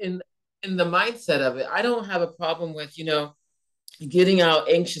difference in the mindset of it. I don't have a problem with, getting out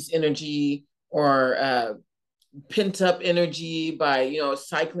anxious energy or pent up energy by,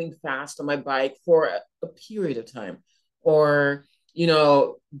 cycling fast on my bike for a period of time or,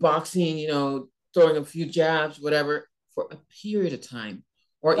 boxing, throwing a few jabs, whatever, for a period of time.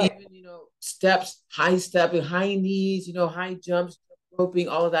 Or Right. even, steps, high stepping, high knees, high jumps, roping,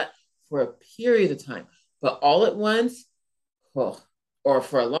 all of that for a period of time. But all at once, oh, or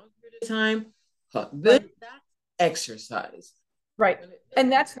for a long period of time, oh, then Right. that's exercise. Right. And it,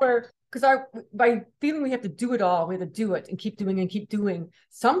 And that's where, because our by feeling we have to do it all, we have to do it and keep doing and keep doing.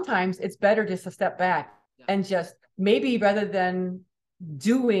 Sometimes it's better just to step back yeah. and just maybe rather than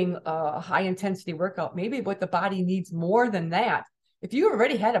doing a high intensity workout, maybe what the body needs more than that. If you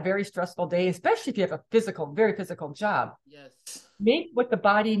already had a very stressful day, especially if you have a very physical job, Yes. maybe what the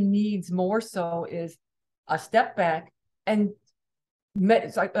body needs more so is a step back and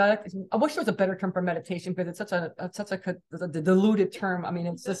I wish there was a better term for meditation because it's such a diluted term. I mean,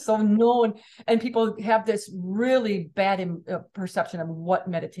 it's just so known, and people have this really bad perception of what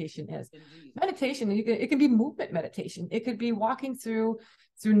meditation is. Indeed. Meditation, it can be movement meditation. It could be walking through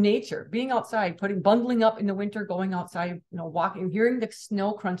nature, being outside, bundling up in the winter, going outside, walking, hearing the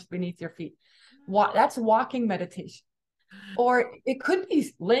snow crunch beneath your feet. That's walking meditation. Or it could be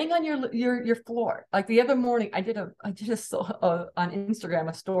laying on your floor. Like the other morning, I did on Instagram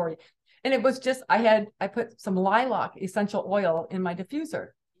a story, and it was just I put some lilac essential oil in my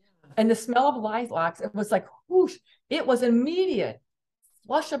diffuser, and the smell of lilacs, it was like whoosh, it was immediate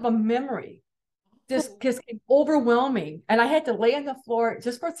flush of a memory, just overwhelming, and I had to lay on the floor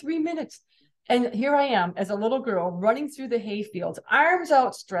just for 3 minutes. And here I am as a little girl running through the hayfields, arms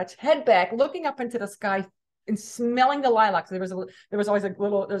outstretched, head back, looking up into the sky, and smelling the lilacs. There was always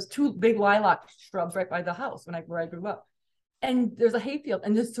there's two big lilac shrubs right by the house where I grew up. And there's a hayfield,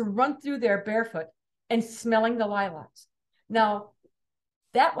 and just to run through there barefoot and smelling the lilacs. Now,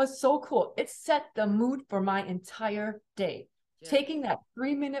 that was so cool. It set the mood for my entire day. Yeah. Taking that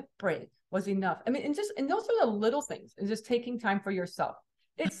 3-minute break was enough. I mean, and those are the little things, and just taking time for yourself.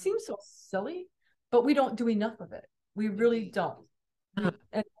 It seems so silly, but we don't do enough of it. We really don't.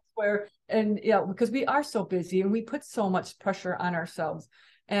 And because we are so busy and we put so much pressure on ourselves.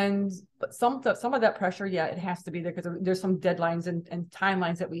 But some of that pressure, yeah, it has to be there because there's some deadlines and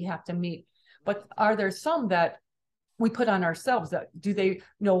timelines that we have to meet. But are there some that we put on ourselves that do they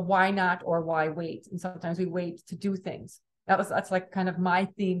know why not or why wait? And sometimes we wait to do things. That's like kind of my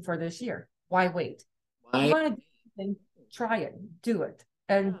theme for this year. Why wait? You Why? want to do something, try it, do it,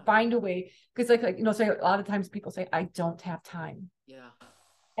 and find a way. Because say a lot of times people say, I don't have time. Yeah.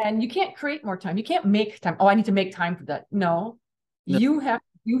 And you can't create more time. You can't make time. Oh, I need to make time for that. No, No. you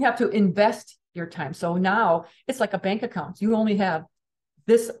have to invest your time. So now it's like a bank account. You only have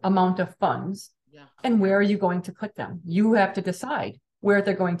this amount of funds. Yeah. And where are you going to put them? You have to decide where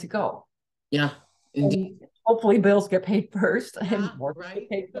they're going to go. Yeah. Indeed. And hopefully bills get paid first Yeah, and mortgage right. get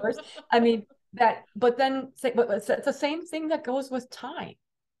paid first. I mean, but it's the same thing that goes with time.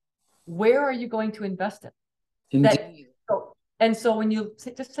 Where are you going to invest it? Indeed. And so when you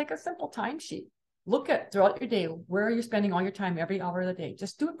just take a simple timesheet, look at throughout your day, where are you spending all your time every hour of the day?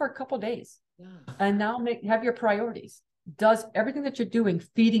 Just do it for a couple of days. Yeah. And now have your priorities. Does everything that you're doing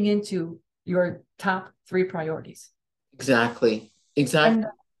feeding into your top 3 priorities? Exactly. And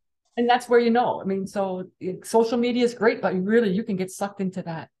that's where I mean, so social media is great, but you can get sucked into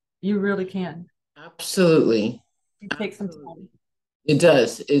that. You really can. Absolutely. You take some time. It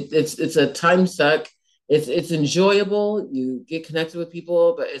does. It's a time suck. It's enjoyable. You get connected with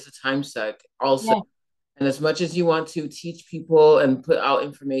people, but it's a time suck also. Yeah. And as much as you want to teach people and put out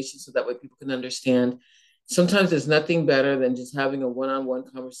information so that way people can understand, sometimes there's nothing better than just having a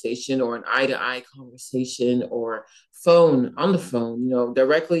one-on-one conversation or an eye-to-eye conversation or on the phone,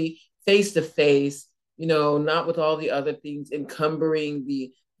 directly face to face, not with all the other things encumbering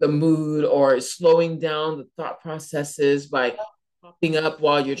the mood or slowing down the thought processes by popping up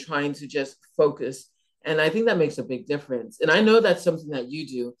while you're trying to just focus And I think that makes a big difference. And I know that's something that you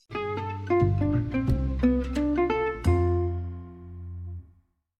do.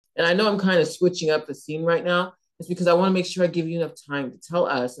 And I know I'm kind of switching up the scene right now. It's because I want to make sure I give you enough time to tell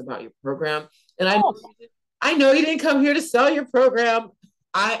us about your program. And Oh, I know you didn't come here to sell your program.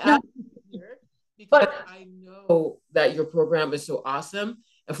 I no, asked you here because but I know that your program is so awesome.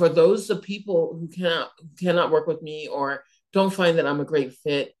 And for those of people who cannot work with me or don't find that I'm a great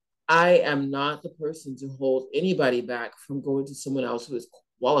fit, I am not the person to hold anybody back from going to someone else who is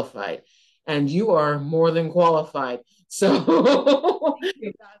qualified. And you are more than qualified. So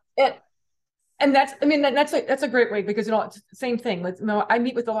it, and that's, I mean, that's a great way, because, it's the same thing with, I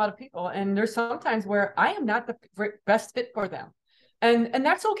meet with a lot of people, and there's sometimes where I am not the best fit for them. And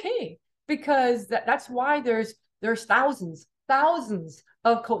that's okay, because that's why there's thousands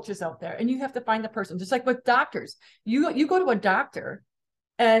of coaches out there, and you have to find the person. Just like with doctors, you go to a doctor,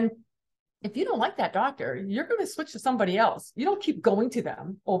 and if you don't like that doctor, you're going to switch to somebody else. You don't keep going to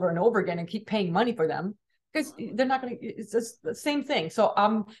them over and over again and keep paying money for them, because they're not going to, it's just the same thing.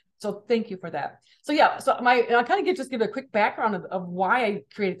 So thank you for that. So yeah, so I'll kind of just give a quick background of why I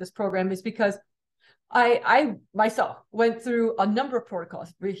created this program, is because I myself went through a number of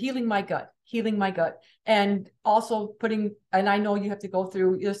protocols, healing my gut, and also and I know you have to go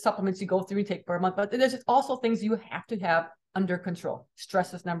through supplements you go through and take for a month, but there's also things you have to have under control.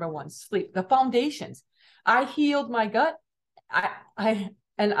 Stress is number one. Sleep, the foundations. I healed my gut. I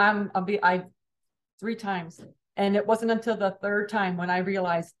 3 times, and it wasn't until the third time when I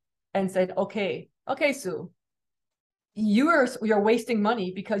realized and said, okay, Sue, you're wasting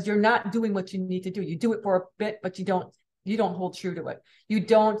money because you're not doing what you need to do. You do it for a bit, but you don't hold true to it.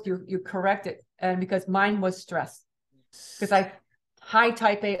 You correct it. And because mine was stress, because I high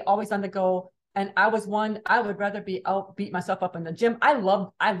type A, always on the go. And I would rather beat myself up in the gym. I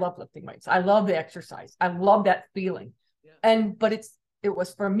love lifting weights. I love the exercise. I love that feeling. Yeah. But it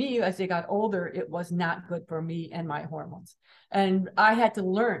was, for me, as I got older, it was not good for me and my hormones. And I had to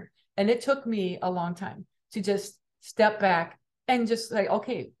learn. And it took me a long time to just step back and just say,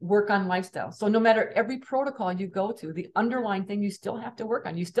 okay, work on lifestyle. So no matter every protocol you go to, the underlying thing you still have to work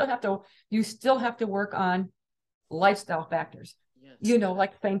on. You still have to work on lifestyle factors. Yes.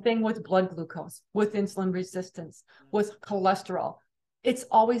 Like same thing with blood glucose, with insulin resistance, with cholesterol. It's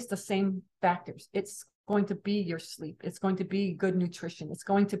always the same factors. It's going to be your sleep. It's going to be good nutrition. It's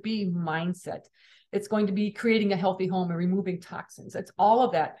going to be mindset. It's going to be creating a healthy home and removing toxins. It's all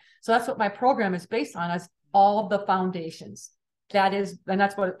of that. So that's what my program is based on, is all of the foundations. And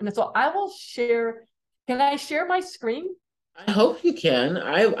so I will share. Can I share my screen? I hope you can.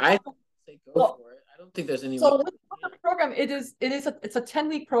 I say go for it. I don't think there's any. So with the program, it's a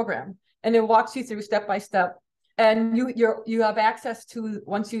 10-week program, and it walks you through step by step. And you have access to,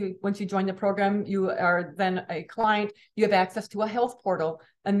 once you join the program, you are then a client. You have access to a health portal,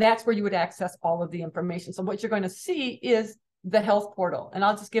 and that's where you would access all of the information. So what you're going to see is the health portal, and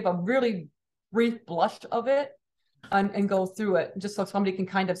I'll just give a really brief blush of it and go through it, just so somebody can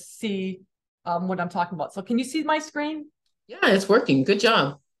kind of see what I'm talking about. So can you see my screen? Yeah, it's working. Good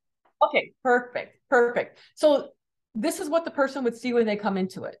job. Okay, perfect. So this is what the person would see when they come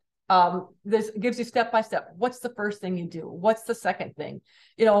into it. This gives you step by step. What's the first thing you do? What's the second thing?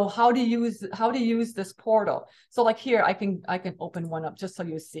 How to use this portal. So like here, I can open one up just so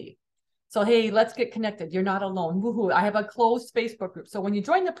you see. So hey, let's get connected. You're not alone. Woohoo! I have a closed Facebook group. So when you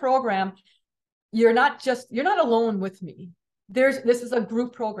join the program, you're not alone with me. This is a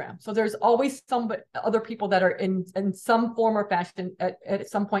group program. So there's always other people that are in some form or fashion at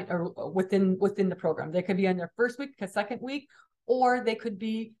some point or within the program. They could be in their first week, second week, or they could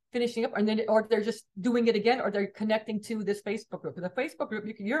be finishing up, or they're just doing it again, or they're connecting to this Facebook group. The Facebook group,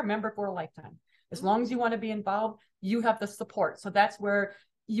 you're a member for a lifetime. As long as you want to be involved, you have the support. So that's where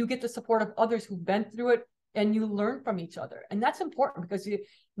you get the support of others who've been through it, and you learn from each other. And that's important, because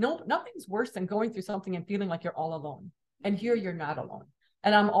nothing's worse than going through something and feeling like you're all alone. And here you're not alone.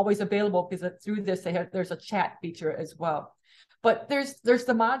 And I'm always available, because through this, there's a chat feature as well. But there's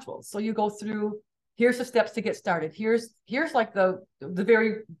the modules. So you go through, here's the steps to get started. Here's like the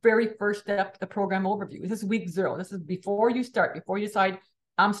very, very first step, the program overview. This is week 0. This is before you decide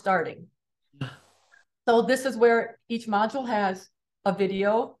I'm starting. So this is where each module has a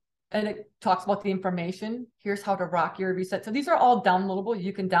video, and it talks about the information. Here's how to rock your reset. So these are all downloadable.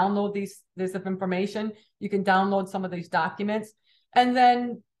 You can download this information. You can download some of these documents. And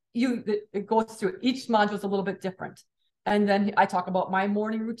then it goes through, each module is a little bit different. And then I talk about my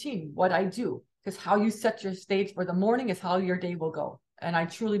morning routine, what I do, because how you set your stage for the morning is how your day will go. And I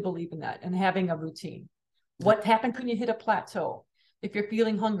truly believe in that, and having a routine. What happens when you hit a plateau? If you're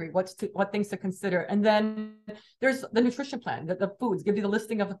feeling hungry, what things to consider. And then there's the nutrition plan, the foods, give you the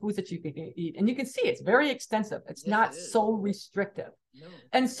listing of the foods that you can eat. And you can see it's very extensive. It's not so restrictive. No.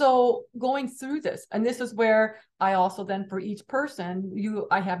 And so going through this, and this is where I also then for each person,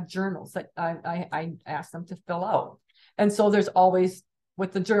 I have journals that I ask them to fill out. And so there's always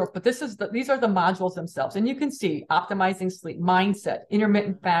with the journals, but these are the modules themselves. And you can see optimizing sleep, mindset,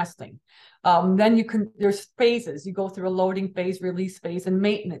 intermittent fasting. Then there's phases. You go through a loading phase, release phase, and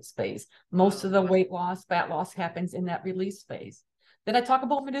maintenance phase. Most of the weight loss, fat loss happens in that release phase. Then I talk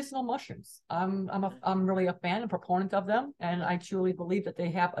about medicinal mushrooms. I'm really a fan and proponent of them. And I truly believe that they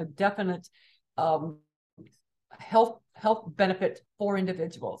have a definite health benefit for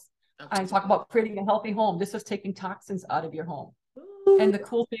individuals. I talk about creating a healthy home. This is taking toxins out of your home. And the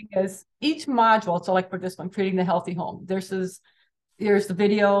cool thing is each module, so like for this one, creating the healthy home, here's the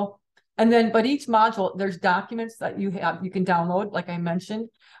video. And then, but each module, there's documents that you can download, like I mentioned.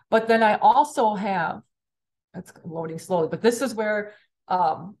 But then I also have, it's loading slowly, but this is where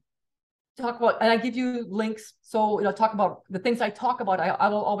talk about, and I give you links. So, talk about the things I talk about. I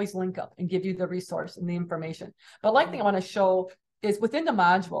will always link up and give you the resource and the information. But one thing I want to show is within the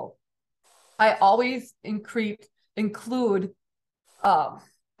module, I always include I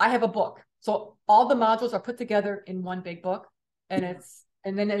have a book. So all the modules are put together in one big book, and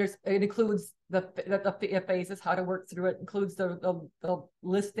then it includes the phases, how to work through it, includes the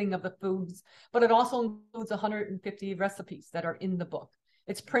listing of the foods, but it also includes 150 recipes that are in the book.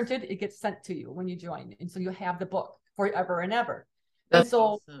 It's printed, it gets sent to you when you join. And so you have the book forever and ever. That's and so,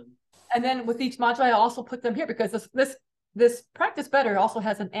 awesome. And then with each module, I also put them here because this Practice Better also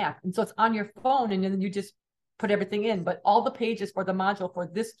has an app. And so it's on your phone, and then you just put everything in, but all the pages for the module for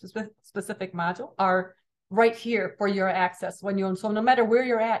this specific module are right here for your access so no matter where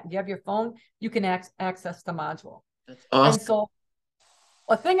you're at, you have your phone, you can access the module. That's awesome. And so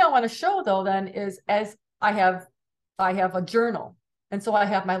a thing I want to show though then is as I have a journal, and so I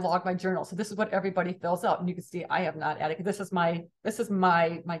have my journal. So this is what everybody fills out, and you can see I have not added. This is my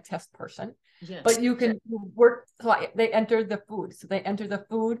test person. Yes. But you can work. So they enter the food. So they enter the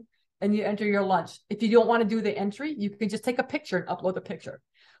food. And you enter your lunch. If you don't want to do the entry, you can just take a picture and upload the picture.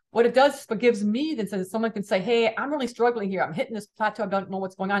 What it does, but gives me, then says someone can say, hey, I'm really struggling here. I'm hitting this plateau. I don't know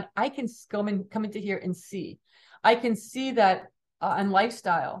what's going on. I can come into here and see. I can see that on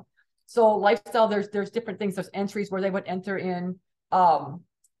lifestyle. So lifestyle, there's different things. There's entries where they would enter in, how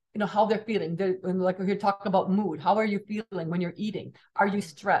they're feeling. Like we're here talking about mood. How are you feeling when you're eating? Are you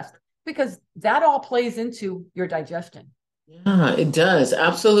stressed? Because that all plays into your digestion. Yeah, it does.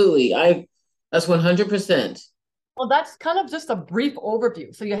 Absolutely. That's 100%. Well, that's kind of just a brief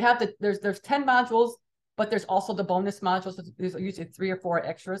overview. So you have there's 10 modules, but there's also the bonus modules. There's usually 3 or 4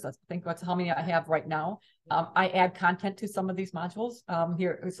 extras. I think that's how many I have right now. I add content to some of these modules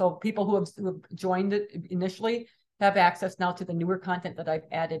here. So people who have joined it initially have access now to the newer content that I've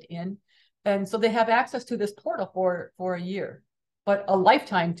added in. And so they have access to this portal for a year, but a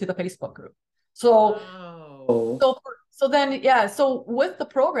lifetime to the Facebook group. So, wow. So then, yeah, so with the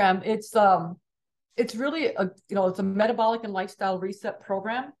program, it's really it's a metabolic and lifestyle reset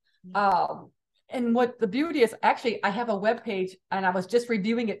program. And what the beauty is, actually, I have a web page, and I was just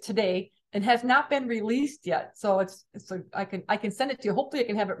reviewing it today, and has not been released yet. So I can send it to you. Hopefully, I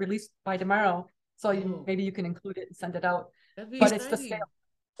can have it released by tomorrow. So maybe you can include it and send it out. But exciting.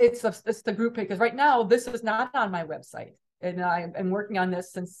 It's the group page, because right now this is not on my website, and I've been working on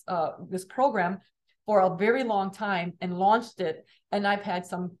this since this program for a very long time and launched it. And I've had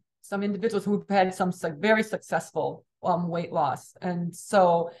some individuals who've had some very successful weight loss. And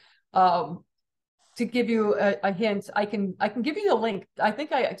so to give you a hint, I can give you the link. I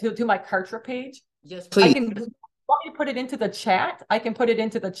think to my Kartra page. Yes, please. Want me to put it into the chat? I can put it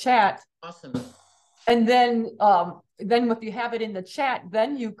into the chat. Awesome. And then if you have it in the chat,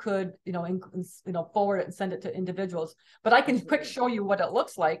 then you could, forward it and send it to individuals. But I can quick show you what it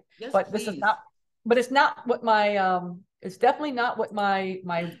looks like. Yes, but please. This is not. But it's not what it's definitely not what my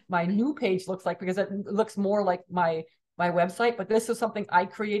new page looks like, because it looks more like my website. But this is something I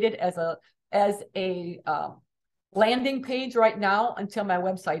created as a landing page right now until my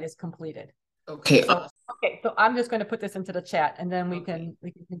website is completed. Okay. So I'm just going to put this into the chat, and then we can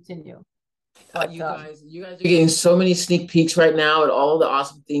continue. But, you guys are getting so many sneak peeks right now at all the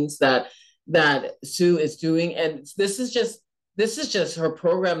awesome things that Sue is doing, and this is just her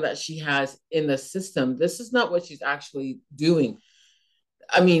program that she has in the system. This is not what she's actually doing.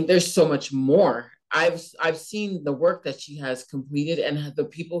 I mean, there's so much more. I've seen the work that she has completed and the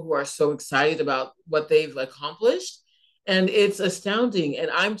people who are so excited about what they've accomplished. And it's astounding. And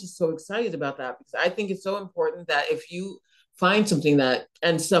I'm just so excited about that, because I think it's so important that find something that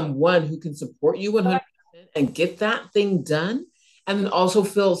and someone who can support you 100% and get that thing done, and then also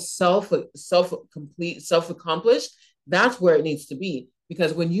feel self complete, self accomplished, that's where it needs to be.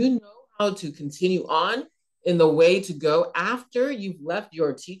 Because when you know how to continue on in the way to go after you've left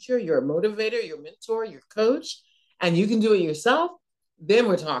your teacher, your motivator, your mentor, your coach, and you can do it yourself, then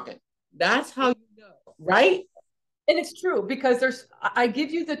we're talking. That's how you know, right? And it's true, because I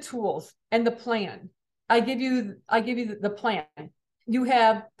give you the tools and the plan. I give you the plan. You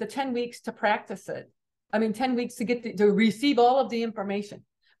have the 10 weeks to practice it. I mean, 10 weeks to to receive all of the information,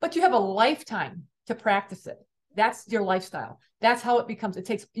 but you have a lifetime to practice it. That's your lifestyle. That's how it becomes.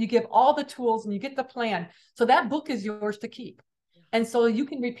 You give all the tools and you get the plan. So that book is yours to keep. And so you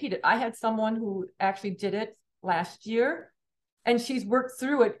can repeat it. I had someone who actually did it last year, and she's worked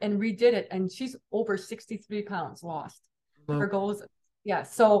through it and redid it. And she's over 63 pounds lost. Her goals. Yeah.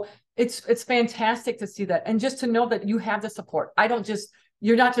 So it's fantastic to see that. And just to know that you have the support.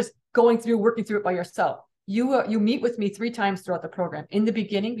 You're not just working through it by yourself. You meet with me 3 times throughout the program. In the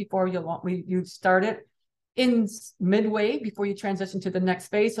beginning, before you start it, in midway, before you transition to the next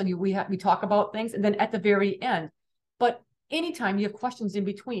phase. So we talk about things, and then at the very end. But anytime you have questions in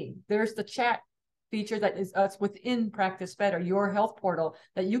between, there's the chat feature that is within Practice Better, your health portal,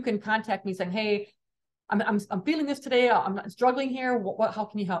 that you can contact me saying, hey, I'm feeling this today. I'm struggling here. How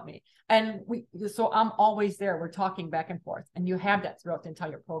can you help me? And so I'm always there. We're talking back and forth, and you have that throughout the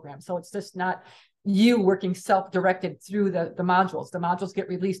entire program. So it's just not you working self-directed through the modules. The modules get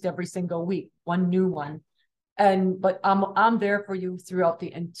released every single week, one new one. But I'm there for you throughout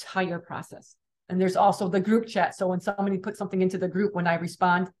the entire process. And there's also the group chat. So when somebody puts something into the group, when I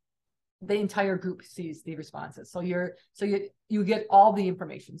respond, the entire group sees the responses. So you get all the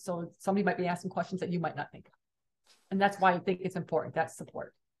information. So somebody might be asking questions that you might not think of. And that's why I think it's important. That's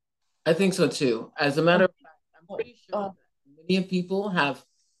support. I think so too. As a matter of fact, I'm pretty sure that many people have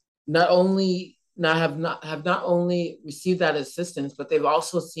not only received that assistance, but they've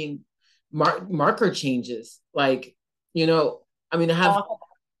also seen marker changes. Like, I mean, I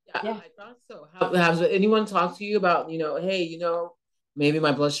thought so. Has anyone talked to you about, hey, maybe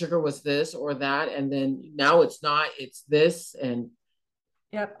my blood sugar was this or that, and then now it's not, it's this. And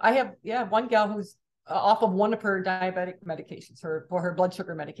I have one gal who's off of one of her diabetic medications, for her blood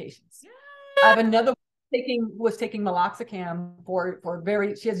sugar medications. I have another was taking meloxicam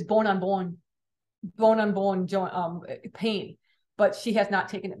she has bone on bone pain, but she has not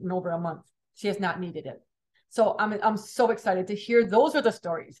taken it in over a month. She has not needed it. So I'm so excited to hear. Those are the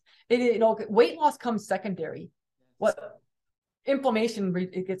stories. Weight loss comes secondary. What inflammation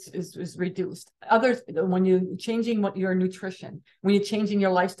is reduced. Others, when you're changing your nutrition, when you're changing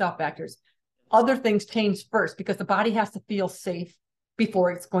your lifestyle factors, other things change first, because the body has to feel safe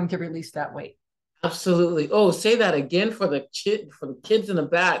before it's going to release that weight. Absolutely. Oh, say that again for the kids in the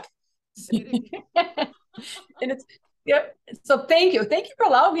back. And so thank you for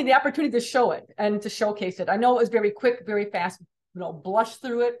allowing me the opportunity to show it and to showcase it. I know it was very quick, very fast, blush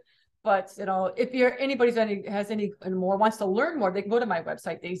through it. But, if has any more, wants to learn more, they can go to my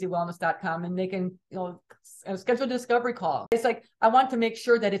website, daisywellness.com, and they can, schedule a discovery call. It's like, I want to make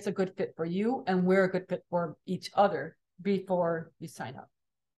sure that it's a good fit for you and we're a good fit for each other before you sign up.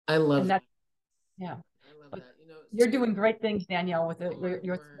 I love that. Yeah. You're doing great things, Danielle, with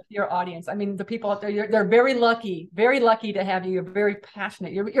your audience. I mean, the people out there, they're very lucky to have you. You're very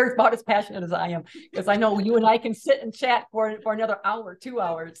passionate. You're about as passionate as I am, because I know you and I can sit and chat for another hour, 2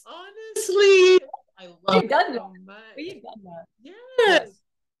 hours. Honestly, I love We've done that. Yes.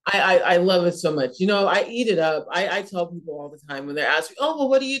 I love it so much. I eat it up. I tell people all the time when they're asking, oh, well,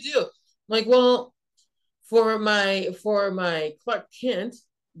 what do you do? I'm like, well, for my Clark Kent,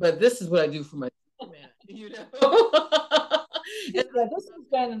 but this is what I do for my man. This has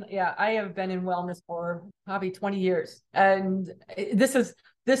been, I have been in wellness for probably 20 years. And this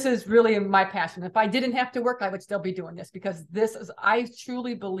is really my passion. If I didn't have to work, I would still be doing this, because I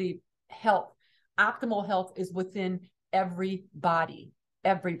truly believe optimal health is within everybody.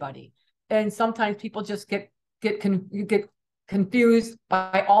 And sometimes people just get confused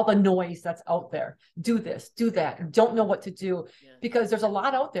by all the noise that's out there. Do this, do that, and don't know what to do, because there's a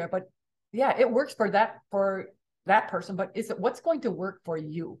lot out there. But it works for that person, but is it what's going to work for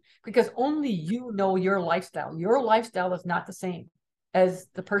you? Because only you know your lifestyle. Your lifestyle is not the same as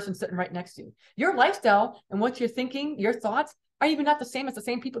the person sitting right next to you. Your lifestyle and what you're thinking, your thoughts, are even not the same as the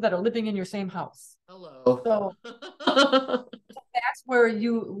same people that are living in your same house. Hello. So that's where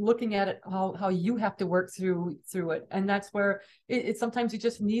you looking at it, how you have to work through it. And that's where it sometimes you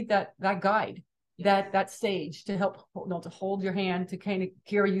just need that guide, that sage to help, to hold your hand, to kind of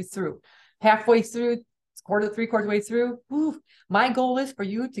carry you through. Halfway through, it's three-quarters way through, ooh, my goal is for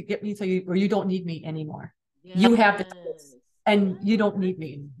you to get me to you where you don't need me anymore. Yes. You have the tools and you don't need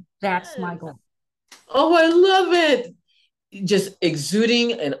me. That's my Yes. goal. Oh, I love it. Just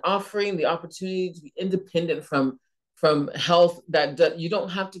exuding and offering the opportunity to be independent from health that you don't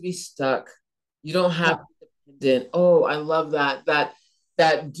have to be stuck. You don't have Yeah. to be dependent. Oh, I love that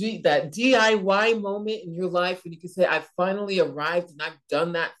DIY moment in your life when you can say, I finally arrived and I've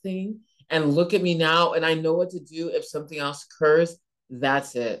done that thing. And look at me now, and I know what to do if something else occurs.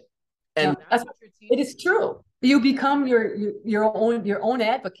 That's it. Yeah. And that's what you're It teaching. is true. You become your own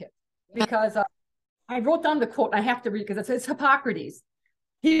advocate, Yeah. because I wrote down the quote. I have to read because it's Hippocrates.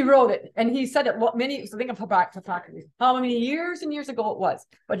 He wrote it, and he said it. What many? So think of Hippocrates. How many years and years ago it was?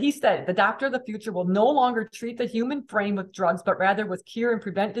 But he said, "The doctor of the future will no longer treat the human frame with drugs, but rather with cure and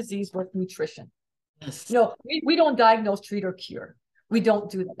prevent disease with nutrition." Yes. No, we don't diagnose, treat, or cure. We don't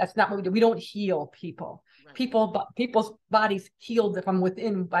do that. That's not what we do. We don't heal people. Right. People's bodies healed from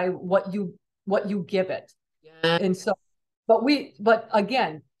within by what you give it. Yeah. And so, but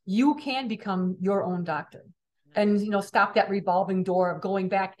again, you can become your own doctor, and stop that revolving door of going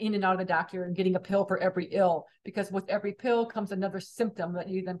back in and out of the doctor and getting a pill for every ill, because with every pill comes another symptom that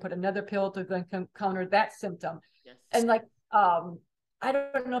you then put another pill to then counter that symptom. Yes. And like I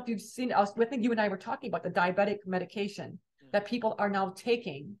don't know if you've seen, I think you and I were talking about the diabetic medication that people are now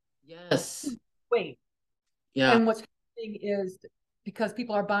taking. Yes. Wait. Yeah. And what's happening is, because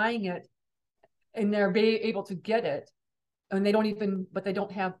people are buying it and they're able to get it, and they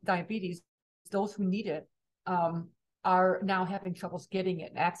don't have diabetes, those who need it are now having troubles getting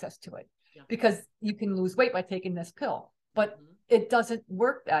it and access to it. Yeah. Because you can lose weight by taking this pill, but it doesn't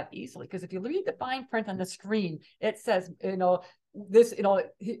work that easily, because if you read the fine print on the screen, it says, this,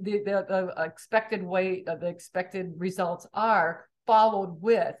 the expected weight, the expected results are followed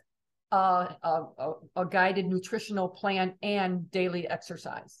with a guided nutritional plan and daily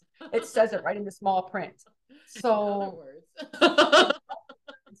exercise. It says it right in the small print. So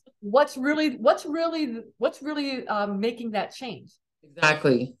what's really making that change?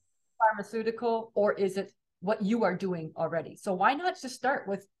 Exactly. Pharmaceutical, or is it what you are doing already? So why not just start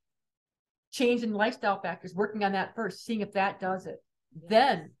with changing lifestyle factors, working on that first, seeing if that does it,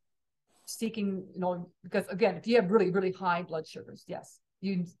 then seeking, because again, if you have really, really high blood sugars, yes,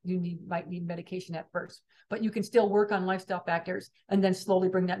 you might need medication at first, but you can still work on lifestyle factors and then slowly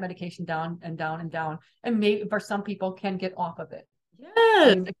bring that medication down and down and down. And maybe for some people can get off of it.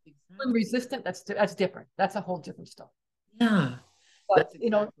 Yes. Resistant, that's different. That's a whole different stuff. Yeah. But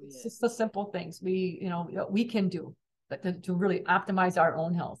it's just the simple things we can do to really optimize our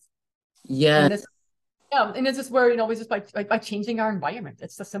own health. Yeah. And this is where, we just by changing our environment.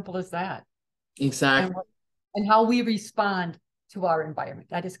 It's as simple as that. Exactly. And how we respond to our environment.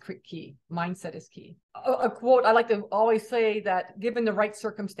 That is key. Mindset is key. A quote I like to always say, that given the right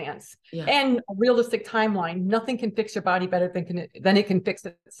circumstance and a realistic timeline, nothing can fix your body better than it can fix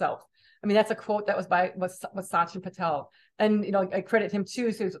itself. I mean, that's a quote that was by Sachin Patel. And, I credit him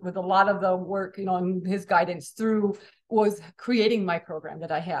too, with a lot of the work, and his guidance through was creating my program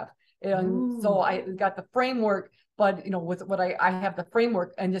that I have. And so I got the framework, but, with what I have the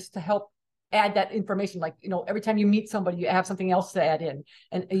framework, and just to help add that information, like, every time you meet somebody, you have something else to add in.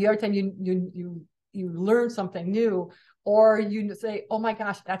 And every time you learn something new, or you say, oh my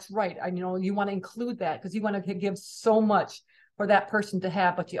gosh, that's right. You want to include that because you want to give so much for that person to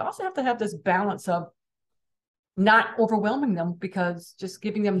have, but you also have to have this balance of not overwhelming them, because just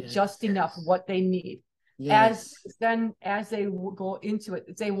giving them just enough what they need. As they go into it,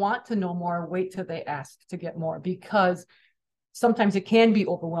 if they want to know more, wait till they ask to get more, because sometimes it can be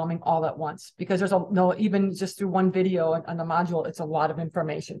overwhelming all at once, because there's even just through one video on the module, it's a lot of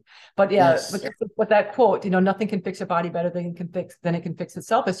information. But with that quote, nothing can fix a body better than it can fix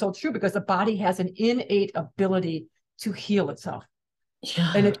itself, is so true, because the body has an innate ability to heal itself.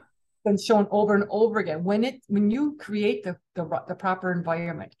 Yeah. And it's been shown over and over again. When you create the proper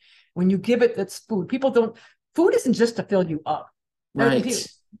environment, when you give it its food isn't just to fill you up. Right.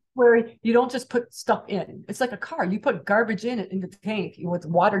 Where you don't just put stuff in. It's like a car. You put garbage in the tank with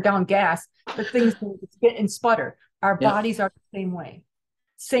watered down gas, the things get and sputter. Our bodies are the same way.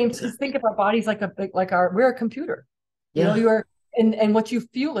 Think of our bodies we're a computer. And what you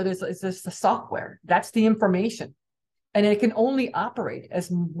fuel it is this the software. That's the information. And it can only operate as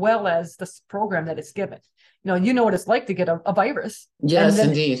well as the program that it's given. You know what it's like to get a virus. Yes,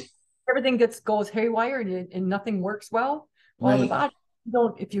 indeed. Everything goes haywire and nothing works well. Well, the body,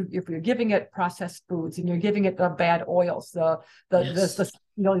 if you're giving it processed foods and you're giving it the bad oils, those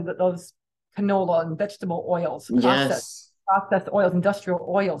canola and vegetable oils, processed oils, industrial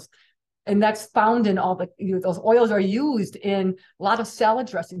oils, And that's found in all the, those oils are used in a lot of salad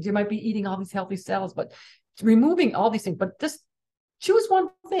dressings. You might be eating all these healthy salads, but removing all these things, but just choose one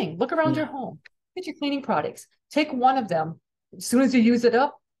thing. Look around your home. Get your cleaning products. Take one of them. As soon as you use it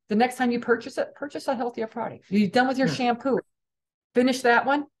up, the next time you purchase it, purchase a healthier product. You're done with your shampoo. Finish that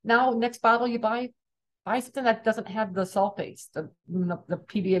one. Now, next bottle you buy something that doesn't have the sulfates, the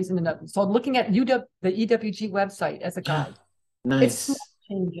PBAs in the. So looking at the EWG website as a guide. Nice. It's small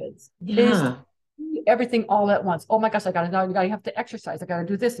changes. Yeah. Everything all at once. Oh my gosh, I have to exercise. I got to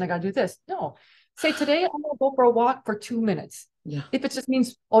do this and I got to do this. No. Say today I'm going to go for a walk for 2 minutes. Yeah. If it just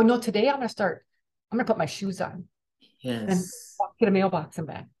means, oh no, today I'm going to put my shoes on. Yes. And get a mailbox and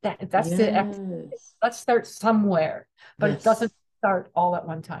back. That's the. Let's start somewhere, but it doesn't start all at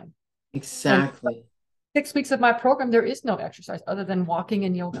one time. Exactly. And 6 weeks of my program, there is no exercise other than walking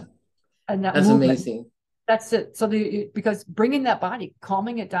and yoga, and that's amazing. That's it. So because bringing that body,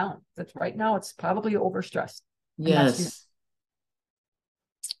 calming it down. That's right now it's probably overstressed. Yes.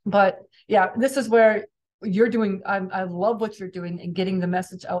 But yeah, this is where you're doing. I love what you're doing and getting the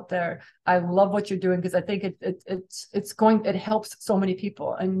message out there. I love what you're doing because I think it helps so many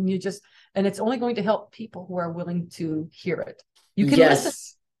people, and it's only going to help people who are willing to hear it. You can listen.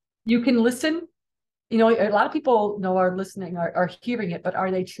 You can listen. A lot of people are listening, are hearing it, but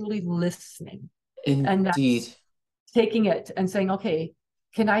are they truly listening? Indeed. And that's taking it and saying, okay,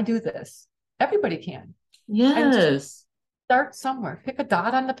 can I do this? Everybody can. Yes. Start somewhere. Pick a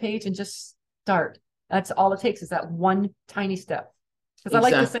dot on the page and just start. That's all it takes is that one tiny step. Because I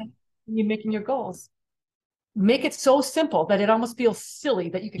like to say, when you're making your goals, make it so simple that it almost feels silly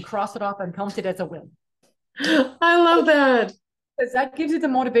that you can cross it off and count it as a win. I love that. Because that gives you the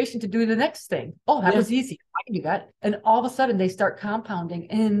motivation to do the next thing. Oh, that was easy. I can do that. And all of a sudden they start compounding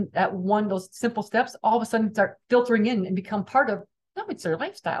in those simple steps, all of a sudden start filtering in and become part of, no, it's their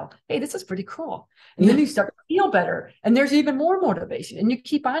lifestyle. Hey, this is pretty cool. And then you start to feel better and there's even more motivation and you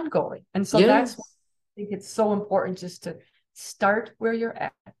keep on going. And so that's why I think it's so important just to start where you're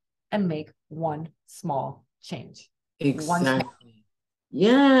at and make one small change. Exactly.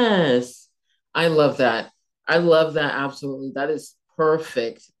 Yes. I love that. I love that. Absolutely. That is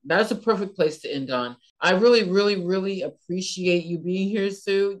perfect. That's a perfect place to end on. I really, really, really appreciate you being here,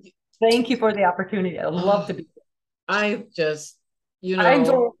 Sue. Thank you for the opportunity. I'd love to be here. I just, I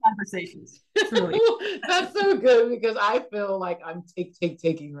enjoy conversations. Truly. That's so good because I feel like I'm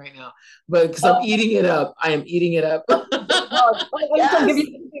taking right now, but because I'm eating it up. I am eating it up. I'll give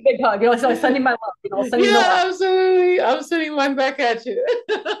you a big hug. So sending my love. Absolutely. I'm sending mine back at you.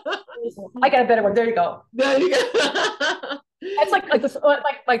 I got a better one. There you go. There you go. It's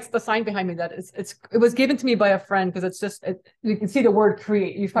like the sign behind me that it was given to me by a friend because you can see the word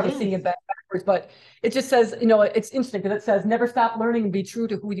create. You're probably seeing it backwards, but it just says, it's interesting because it says never stop learning and be true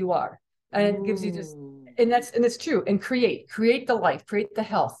to who you are. And it gives you and it's true. And create the life, create the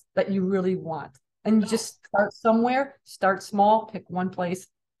health that you really want. And just start somewhere, start small, pick one place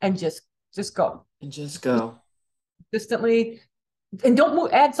and just go. And just go. Consistently. And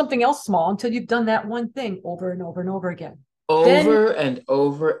don't add something else small until you've done that one thing over and over and over again. Over and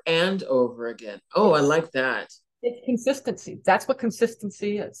over and over again. Oh, I like that. It's consistency. That's what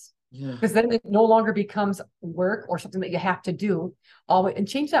consistency is. Yeah. Because then it no longer becomes work or something that you have to do. And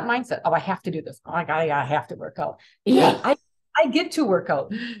change that mindset. Oh, I have to do this. Oh, I have to work out. Yeah. I get to work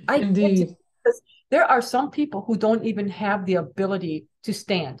out. Indeed. Because there are some people who don't even have the ability to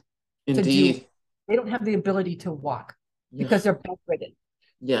stand. Indeed. They don't have the ability to walk because they're bedridden.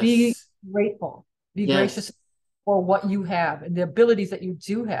 Yes. Be grateful. Be gracious for what you have and the abilities that you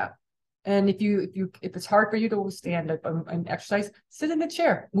do have. And if it's hard for you to stand up and exercise, sit in the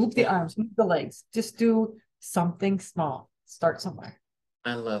chair, move the arms, move the legs, just do something small. Start somewhere.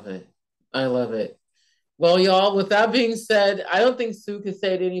 I love it. I love it. Well, y'all, with that being said, I don't think Sue could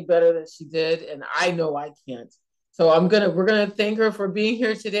say it any better than she did. And I know I can't. So we're going to thank her for being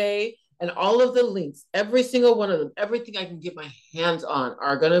here today. And all of the links, every single one of them, everything I can get my hands on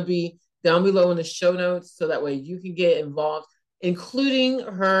are going to be down below in the show notes. So that way you can get involved, including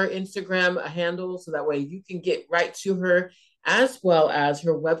her Instagram handle. So that way you can get right to her as well as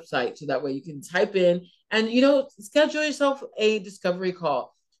her website. So that way you can type in and, schedule yourself a discovery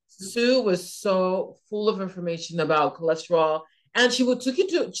call. Sue was so full of information about cholesterol and she took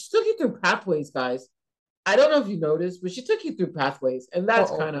you through pathways, guys. I don't know if you noticed, but she took you through pathways and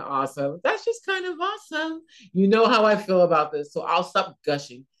that's kind of awesome. That's just kind of awesome. You know how I feel about this. So I'll stop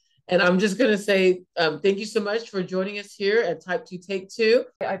gushing. And I'm just going to say, thank you so much for joining us here at Type 2 Take 2.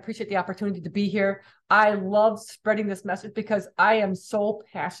 I appreciate the opportunity to be here. I love spreading this message because I am so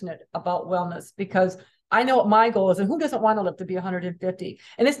passionate about wellness because I know what my goal is, and who doesn't want to live to be 150?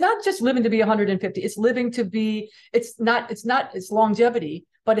 And it's not just living to be 150, it's living to be, it's longevity,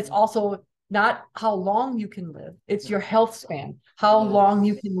 but it's also not how long you can live. It's your health span, how long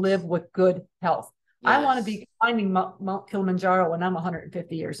you can live with good health. Yes. I want to be climbing Mount Kilimanjaro when I'm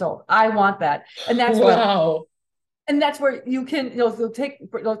 150 years old. I want that. And that's where you can,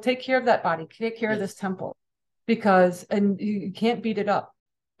 they'll take care of that body, take care of this temple, because, and you can't beat it up,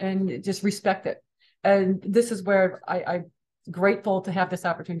 and just respect it. And this is where I'm grateful to have this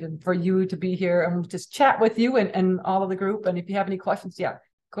opportunity for you to be here and just chat with you and all of the group. And if you have any questions,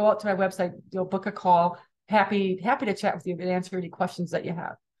 go out to my website, book a call. Happy to chat with you and answer any questions that you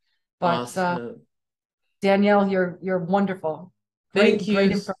have. But awesome. Danielle, you're wonderful. Thank you.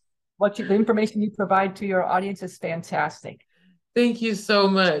 The information you provide to your audience is fantastic. Thank you so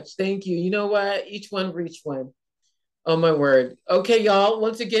much. Thank you. You know what? Each one reach one. Oh, my word. Okay, y'all.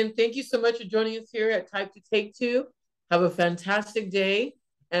 Once again, thank you so much for joining us here at Type 2 Take 2. Have a fantastic day.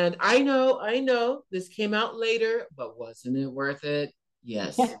 And I know this came out later, but wasn't it worth it?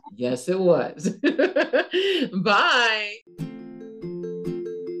 Yes. Yes, it was. Bye.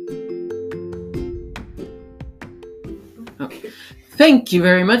 Okay. Thank you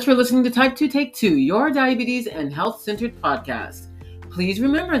very much for listening to Type 2 Take 2, your diabetes and health-centered podcast. Please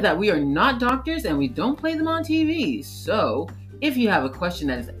remember that we are not doctors and we don't play them on TV. So, if you have a question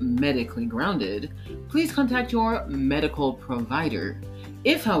that is medically grounded, please contact your medical provider.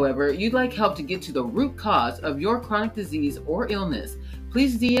 If, however, you'd like help to get to the root cause of your chronic disease or illness,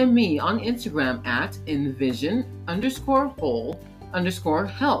 please DM me on Instagram at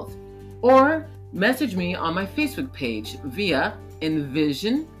envision_whole_health, or message me on my Facebook page via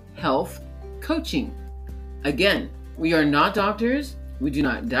Envision Health Coaching. Again, we are not doctors. We do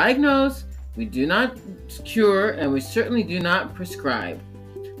not diagnose, we do not cure, and we certainly do not prescribe.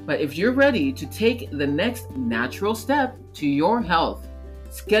 But if you're ready to take the next natural step to your health,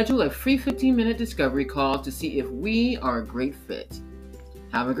 schedule a free 15-minute discovery call to see if we are a great fit.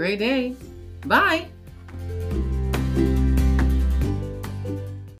 Have a great day. Bye.